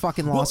never at a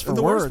fucking loss for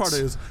the words. The worst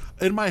part is,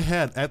 in my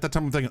head, at that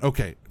time, I'm thinking,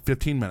 okay,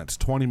 15 minutes,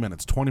 20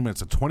 minutes, 20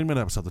 minutes, a 20-minute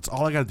episode. That's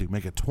all I got to do.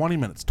 Make it 20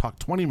 minutes. Talk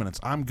 20 minutes.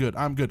 I'm good.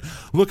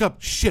 Look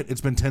up. Shit,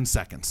 it's been 10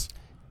 seconds.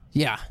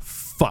 Yeah.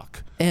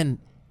 Fuck. And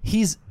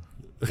he's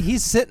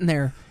sitting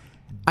there.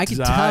 I could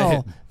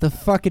tell the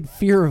fucking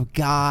fear of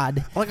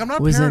God. Like, I'm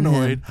not was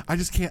paranoid. I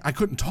just can't. I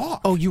couldn't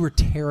talk. Oh, you were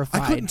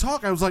terrified. I couldn't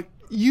talk. I was like,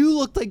 you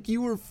looked like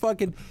you were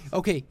fucking.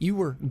 Okay, you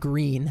were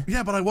green.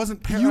 Yeah, but I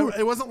wasn't paranoid.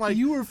 It wasn't like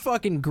you were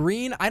fucking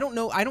green. I don't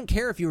know. I don't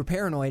care if you were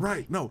paranoid.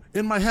 Right. No.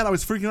 In my head, I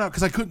was freaking out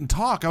because I couldn't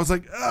talk. I was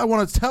like, I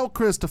want to tell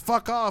Chris to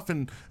fuck off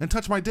and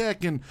touch my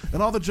dick and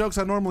all the jokes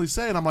I normally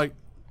say. And I'm like,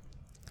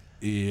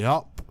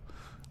 yep.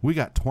 We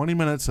got 20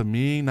 minutes of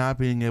me not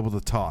being able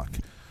to talk.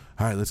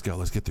 All right, let's go.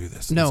 Let's get through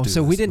this. No,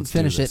 so we didn't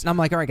finish it. And I'm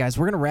like, all right, guys,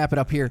 we're going to wrap it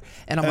up here.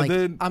 And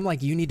I'm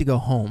like, you need to go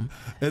home.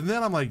 And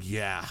then I'm like,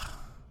 yeah.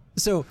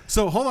 So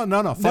hold on.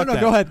 No, fuck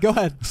that. Go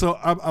ahead. So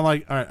I'm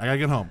like, all right, I got to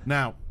get home.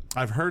 Now,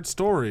 I've heard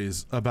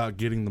stories about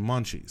getting the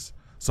munchies.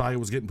 So I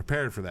was getting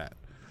prepared for that.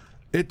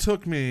 It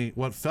took me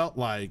what felt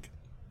like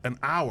an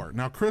hour.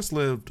 Now, Chris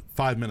lived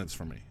 5 minutes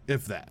from me,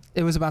 if that.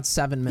 It was about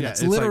 7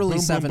 minutes. Yeah, literally like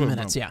boom, 7 boom, boom,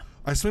 minutes, boom. Yeah.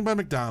 I swing by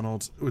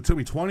McDonald's. It took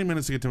me 20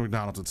 minutes to get to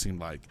McDonald's, it seemed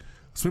like.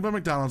 Swing by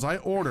McDonald's. I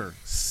order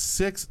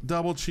 6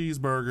 double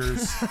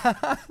cheeseburgers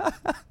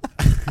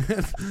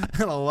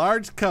and a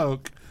large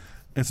Coke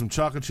and some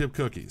chocolate chip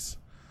cookies.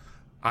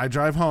 I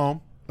drive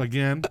home.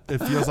 Again, it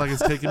feels like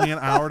it's taking me an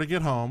hour to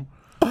get home.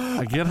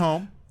 I get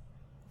home,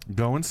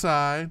 go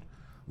inside,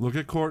 look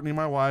at Courtney,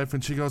 my wife,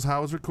 and she goes,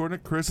 "How was recording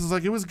it?" Chris is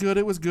like, "It was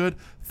good,"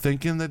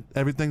 thinking that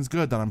everything's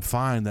good, that I'm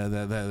fine,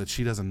 that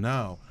she doesn't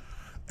know.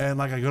 And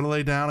like, I go to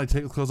lay down, I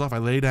take the clothes off, I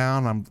lay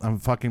down, I'm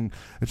fucking,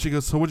 and she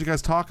goes, "So what'd you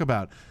guys talk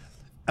about?"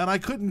 And I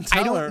couldn't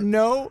tell her. I don't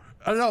know.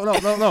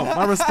 No.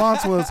 My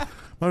response was,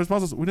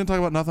 "We didn't talk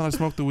about nothing. I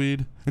smoked the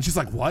weed." And she's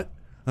like, "What?"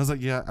 I was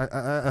like,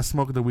 "Yeah, I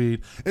smoked the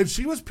weed." And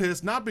she was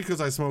pissed, not because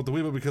I smoked the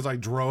weed, but because I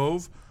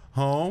drove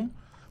home,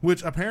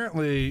 which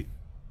apparently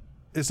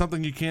is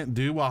something you can't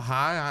do while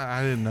high.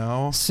 I didn't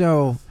know.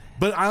 So,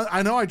 but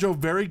I know I drove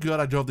very good.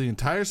 I drove the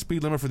entire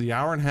speed limit for the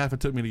hour and a half it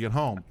took me to get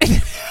home.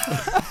 Because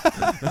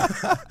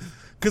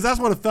that's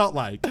what it felt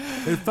like.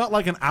 It felt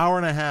like an hour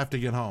and a half to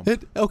get home.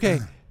 Okay,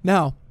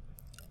 now,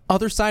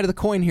 other side of the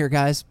coin here,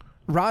 guys.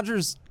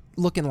 Roger's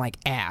looking like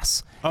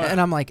ass. Oh, yeah. And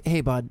I'm like,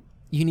 "Hey, bud,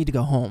 you need to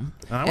go home."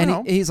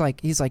 And he's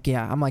like,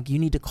 "Yeah." I'm like, "You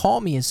need to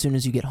call me as soon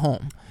as you get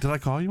home." Did I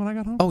call you when I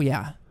got home? Oh,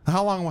 yeah.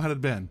 How long had it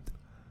been?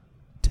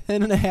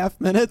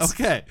 10.5 minutes.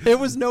 Okay. It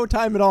was no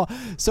time at all.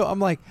 So I'm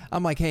like,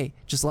 "Hey,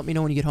 just let me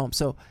know when you get home."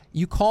 So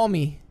you call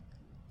me.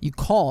 You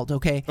called,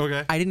 okay?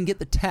 Okay. I didn't get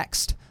the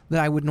text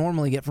that I would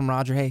normally get from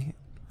Roger. "Hey,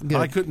 good."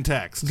 I couldn't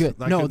text. Good.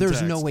 No,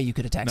 there's no way you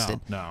could have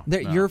texted. No.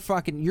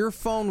 Your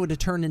phone would have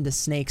turned into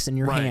snakes in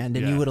your hand,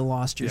 and you would have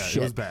lost your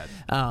shit. It was bad.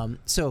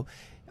 So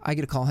I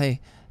get a call. "Hey,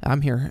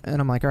 I'm here,"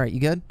 and I'm like, "All right, you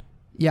good?"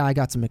 "Yeah, I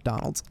got some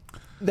McDonald's."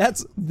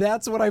 That's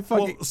what I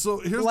fucking. Well, so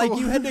here's like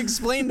you had to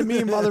explain to me,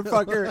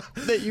 motherfucker,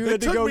 that you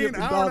had to go get McDonald's. It took me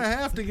an hour and a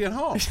half to get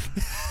home.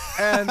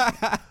 And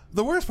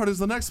the worst part is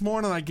the next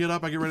morning I get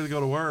up, I get ready to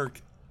go to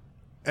work,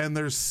 and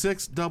there's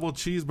 6 double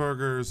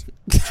cheeseburgers,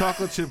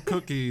 chocolate chip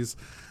cookies,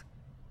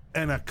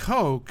 and a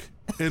Coke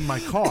in my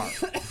car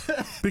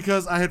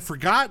because I had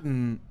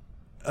forgotten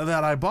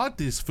that I bought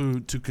this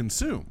food to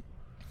consume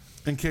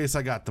in case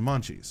I got the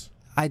munchies.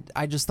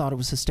 I just thought it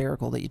was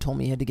hysterical that you told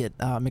me you had to get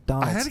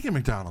McDonald's. I had to get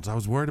McDonald's. I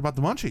was worried about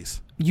the munchies.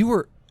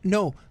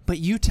 But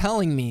you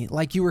telling me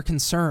like you were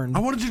concerned.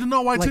 I wanted you to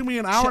know why it took me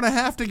an hour and a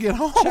half to get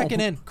home.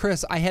 Checking in.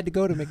 "Chris, I had to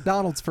go to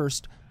McDonald's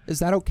first. Is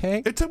that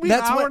okay?" It took me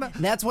an hour.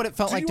 That's what it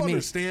felt like to me. Do you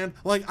understand?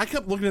 Like, I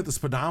kept looking at the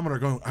speedometer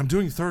going, "I'm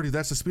doing 30.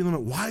 That's the speed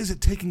limit. Why is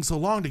it taking so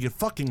long to get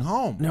fucking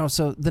home?" No,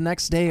 so the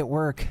next day at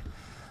work,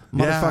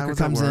 motherfucker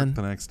comes in.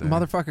 The next day.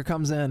 Motherfucker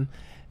comes in,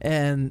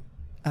 and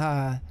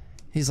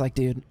he's like,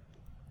 "Dude,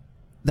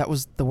 that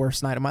was the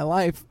worst night of my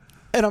life."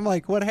 And I'm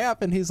like, "What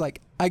happened?" He's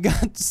like, "I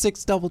got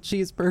 6 double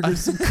cheeseburgers,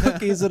 some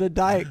cookies, and a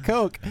Diet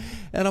Coke."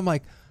 And I'm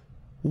like,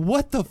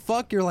 "What the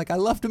fuck?" You're like, "I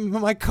left them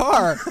in my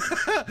car."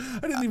 I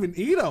didn't even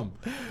eat them.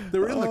 They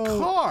were in the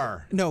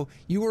car. No,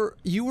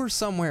 you were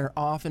somewhere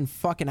off in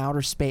fucking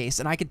outer space,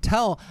 and I could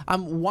tell.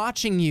 I'm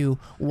watching you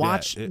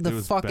watch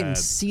the fucking bad.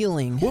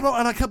 ceiling. Well, no,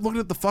 and I kept looking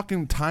at the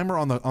fucking timer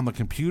on the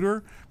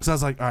computer because I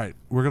was like, "All right,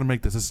 we're gonna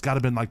make this. It's got to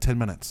been like 10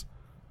 minutes."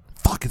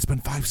 Fuck, it's been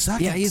 5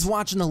 seconds. Yeah, he's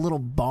watching a little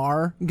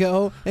bar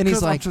go, and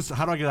he's like,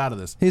 "How do I get out of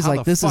this?" He's how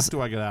like, the fuck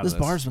do I get out of this?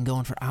 This bar's been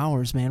going for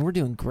hours, man. We're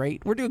doing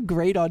great. We're doing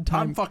great on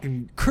time.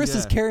 Chris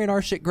is carrying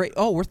our shit great.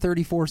 Oh, we're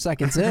 34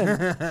 seconds in.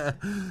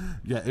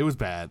 Yeah, it was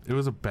bad. It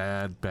was a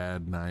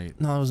bad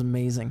night. No, it was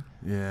amazing.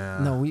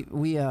 Yeah. No,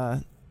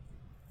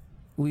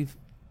 we've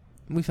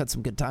had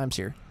some good times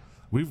here.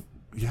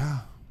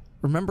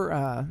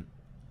 Remember,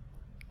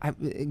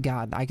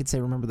 I could say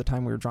remember the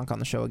time we were drunk on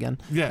the show again.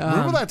 Yeah,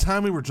 remember that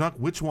time we were drunk?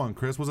 Which one,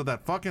 Chris? Was it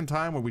that fucking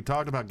time where we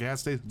talked about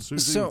gas station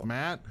Susie with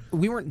Matt?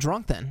 We weren't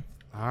drunk then.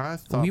 I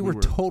thought we were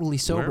totally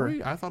sober. Were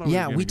we? I thought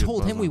we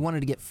told him we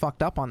wanted to get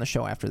fucked up on the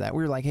show after that.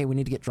 We were like, "Hey, we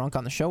need to get drunk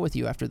on the show with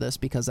you after this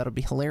because that'll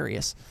be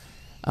hilarious."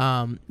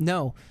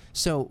 No.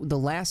 So the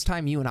last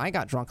time you and I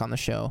got drunk on the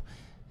show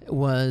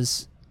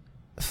was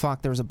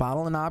there was a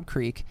bottle in Knob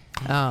Creek.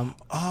 That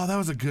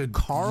was a good.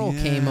 Carl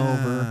came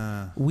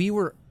over.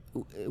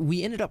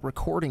 We ended up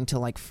recording till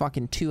like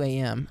fucking 2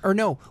 a.m. Or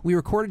no, we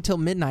recorded till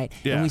midnight,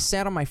 and we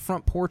sat on my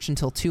front porch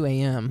until 2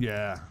 a.m.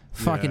 Yeah.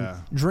 Fucking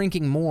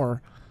drinking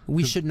more.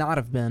 We should not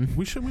have been.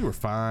 We were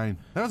fine.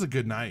 That was a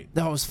good night.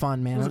 That was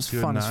fun, man. It was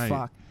fun as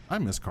fuck. I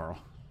miss Carl.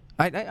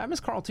 I miss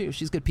Carl too.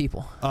 She's good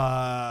people.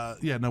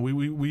 Yeah, no,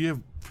 we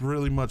have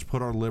really much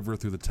put our liver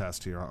through the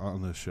test here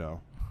on this show.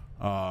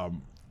 But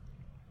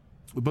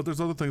there's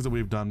other things that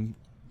we've done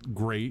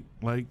great,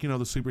 like, the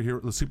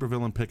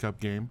supervillain pickup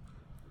game.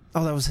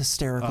 Oh, that was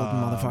hysterical,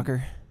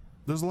 motherfucker.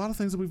 There's a lot of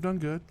things that we've done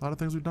good, a lot of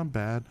things we've done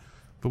bad,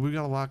 but we've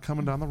got a lot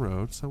coming down the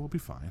road, so we'll be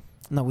fine.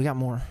 No, we got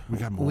more. We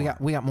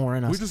got more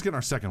in us. We're just getting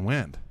our second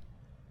wind.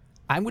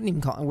 I wouldn't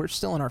even call it. We're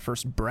still in our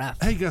first breath.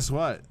 Hey, guess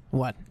what?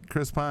 What?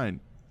 Chris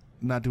Pine,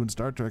 not doing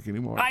Star Trek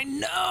anymore. I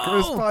know.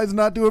 Chris Pine's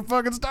not doing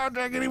fucking Star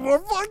Trek anymore.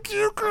 Fuck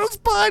you, Chris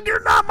Pine.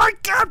 You're not my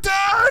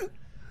captain.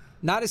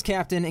 Not his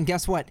captain, and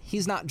guess what?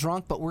 He's not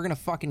drunk, but we're gonna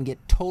fucking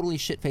get totally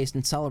shit-faced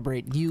and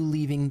celebrate you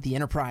leaving the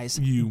Enterprise.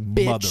 You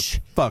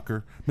bitch.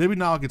 Motherfucker. Maybe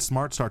now I'll get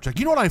smart Star Trek.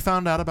 You know what I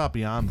found out about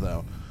Beyond,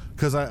 though?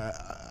 Because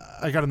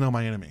I got to know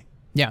my enemy.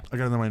 Yeah. I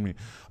got to know my enemy.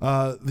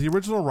 The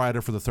original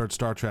writer for the third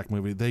Star Trek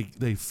movie,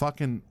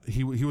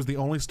 he was the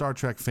only Star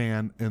Trek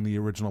fan in the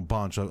original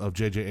bunch of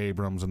J.J.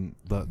 Abrams and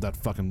that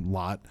fucking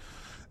lot.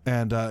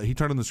 And he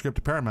turned in the script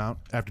to Paramount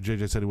after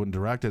JJ said he wouldn't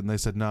direct it, and they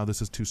said, no,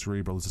 this is too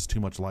cerebral. This is too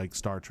much like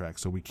Star Trek,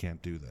 so we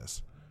can't do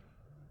this.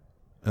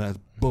 And that's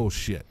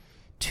bullshit.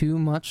 Too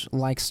much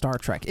like Star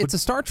Trek. It's a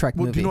Star Trek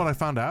movie. Do you know what I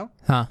found out?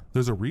 Huh?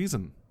 There's a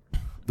reason.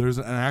 There's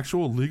an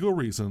actual legal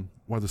reason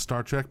why the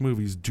Star Trek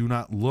movies do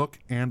not look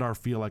and or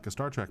feel like a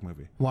Star Trek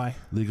movie. Why?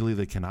 Legally,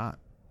 they cannot.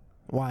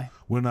 Why?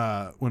 When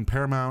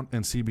Paramount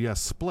and CBS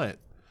split,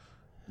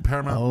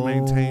 Paramount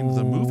maintained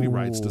the movie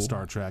rights to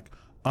Star Trek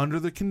under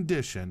the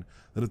condition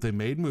that if they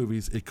made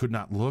movies, it could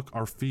not look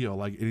or feel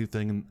like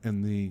anything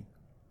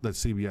that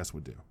CBS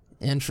would do.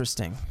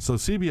 Interesting. So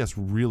CBS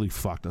really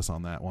fucked us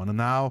on that one. And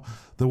now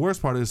the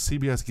worst part is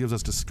CBS gives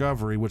us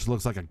Discovery, which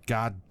looks like a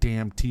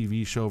goddamn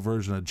TV show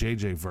version of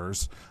JJ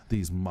Verse.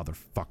 These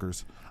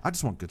motherfuckers. I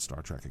just want good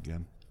Star Trek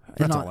again.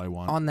 That's all I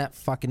want. On that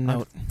fucking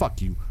note.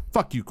 Fuck you.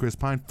 Fuck you, Chris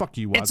Pine. Fuck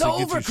you, Watson.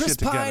 It's over, Chris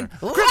Pine.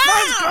 Chris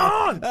Pine's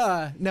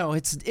gone! No,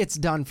 it's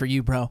done for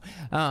you, bro.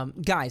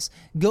 Guys,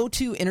 go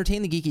to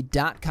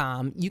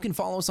entertainthegeeky.com. You can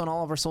follow us on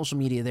all of our social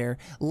media there.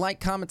 Like,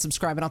 comment,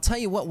 subscribe. And I'll tell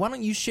you what, why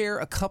don't you share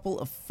a couple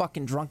of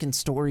fucking drunken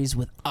stories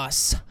with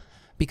us?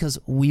 Because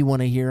we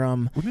want to hear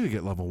them. We need to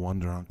get level 1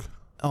 drunk.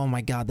 Oh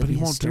my God, that'd be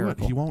hysterical.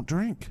 Do it. He won't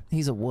drink.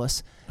 He's a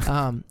wuss.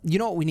 You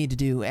know what we need to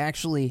do?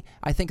 Actually,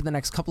 I think in the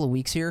next couple of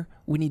weeks here,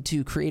 we need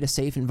to create a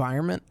safe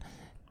environment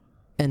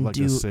and like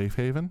a safe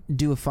haven?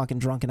 Do a fucking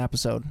drunken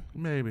episode.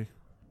 Maybe.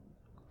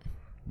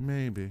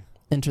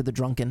 Enter the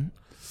drunken.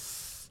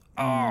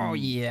 Oh,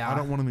 yeah. I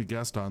don't want any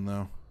guest on,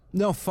 though.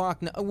 No,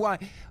 fuck. No. Why?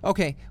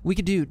 Okay, we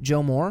could do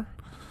Joe Moore,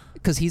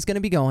 because he's going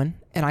to be going,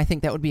 and I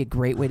think that would be a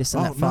great way to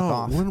send that fuck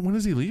off. When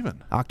is he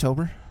leaving?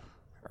 October.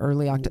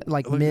 Early October,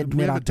 like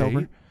mid-October.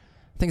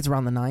 I think it's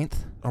around the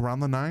 9th. Around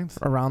the 9th?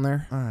 Around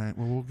there. All right,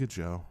 well, we'll get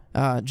Joe.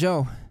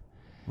 Joe,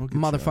 We'll get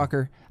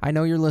motherfucker, Joe. I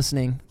know you're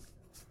listening.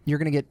 You're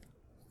going to get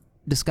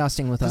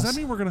disgusting with us. Does that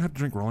mean we're going to have to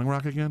drink Rolling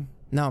Rock again?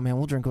 No, man,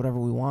 we'll drink whatever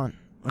we want.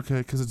 Okay,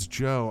 because it's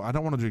Joe. I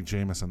don't want to drink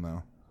Jameson,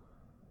 though.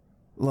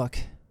 Look.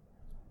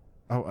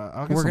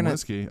 I'll get some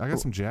whiskey. I got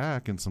some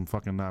Jack and some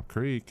fucking Knob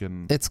Creek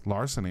and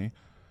Larceny.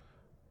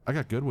 I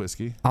got good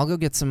whiskey. I'll go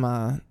get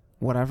some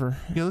whatever.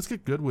 Yeah, let's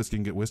get good whiskey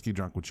and get whiskey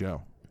drunk with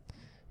Joe.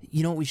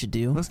 You know what we should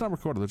do? Let's not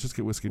record it. Let's just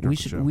get whiskey drunk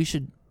with Joe. We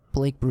should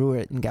Blake brew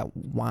it and get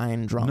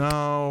wine drunk.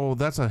 No,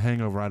 that's a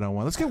hangover I don't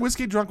want. Let's get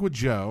whiskey drunk with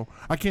Joe.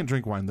 I can't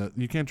drink wine.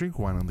 You can't drink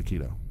wine on the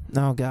keto.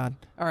 Oh, God.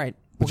 All right.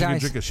 But you can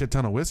drink a shit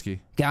ton of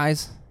whiskey.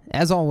 Guys,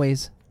 as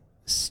always,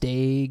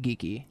 stay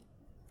geeky.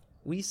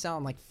 We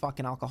sound like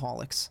fucking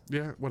alcoholics.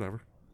 Yeah, whatever.